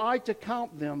 were I to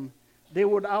count them, they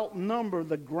would outnumber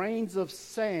the grains of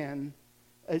sand.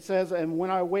 It says, and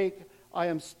when I wake, I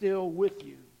am still with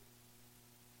you.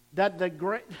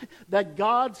 That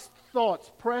God's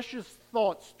thoughts, precious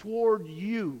thoughts toward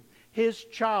you, his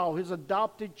child, his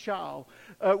adopted child,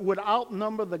 would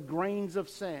outnumber the grains of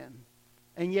sand.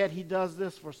 And yet he does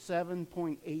this for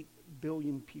 7.8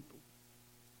 billion people.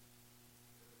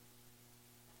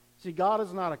 See, God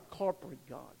is not a corporate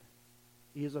God.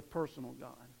 He is a personal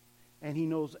God. And he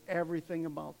knows everything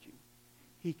about you.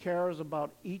 He cares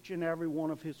about each and every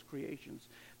one of his creations.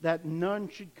 That none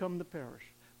should come to perish,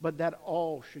 but that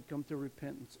all should come to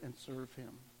repentance and serve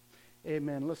him.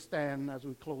 Amen. Let's stand as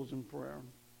we close in prayer.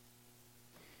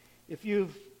 If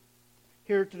you've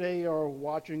here today or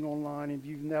watching online, if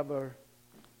you've never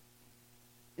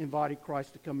invited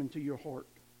Christ to come into your heart,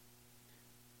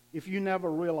 if you never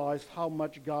realized how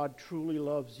much God truly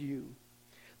loves you,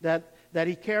 that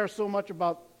he cares so much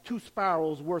about 2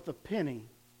 sparrows worth a penny,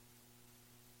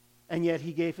 and yet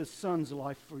he gave his son's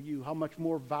life for you, how much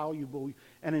more valuable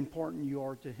and important you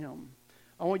are to him.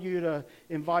 I want you to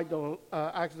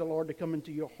ask the Lord to come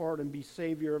into your heart and be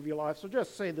Savior of your life. So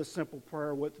just say this simple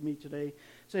prayer with me today.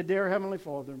 Say, Dear Heavenly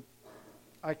Father,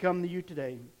 I come to you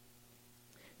today,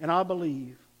 and I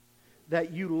believe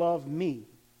that you love me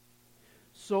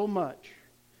so much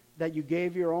that you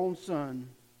gave your own Son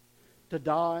to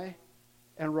die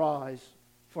and rise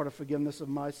for the forgiveness of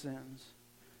my sins.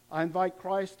 I invite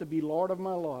Christ to be Lord of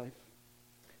my life,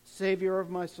 Savior of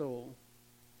my soul,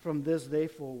 from this day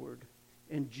forward.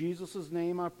 In Jesus'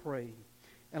 name I pray.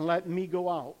 And let me go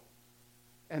out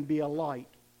and be a light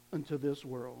unto this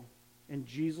world. In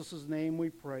Jesus' name we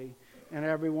pray. And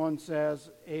everyone says,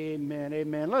 amen,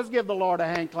 amen. Let's give the Lord a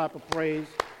hand clap of praise.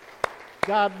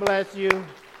 God bless you.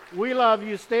 We love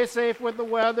you. Stay safe with the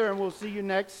weather, and we'll see you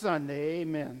next Sunday.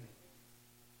 Amen.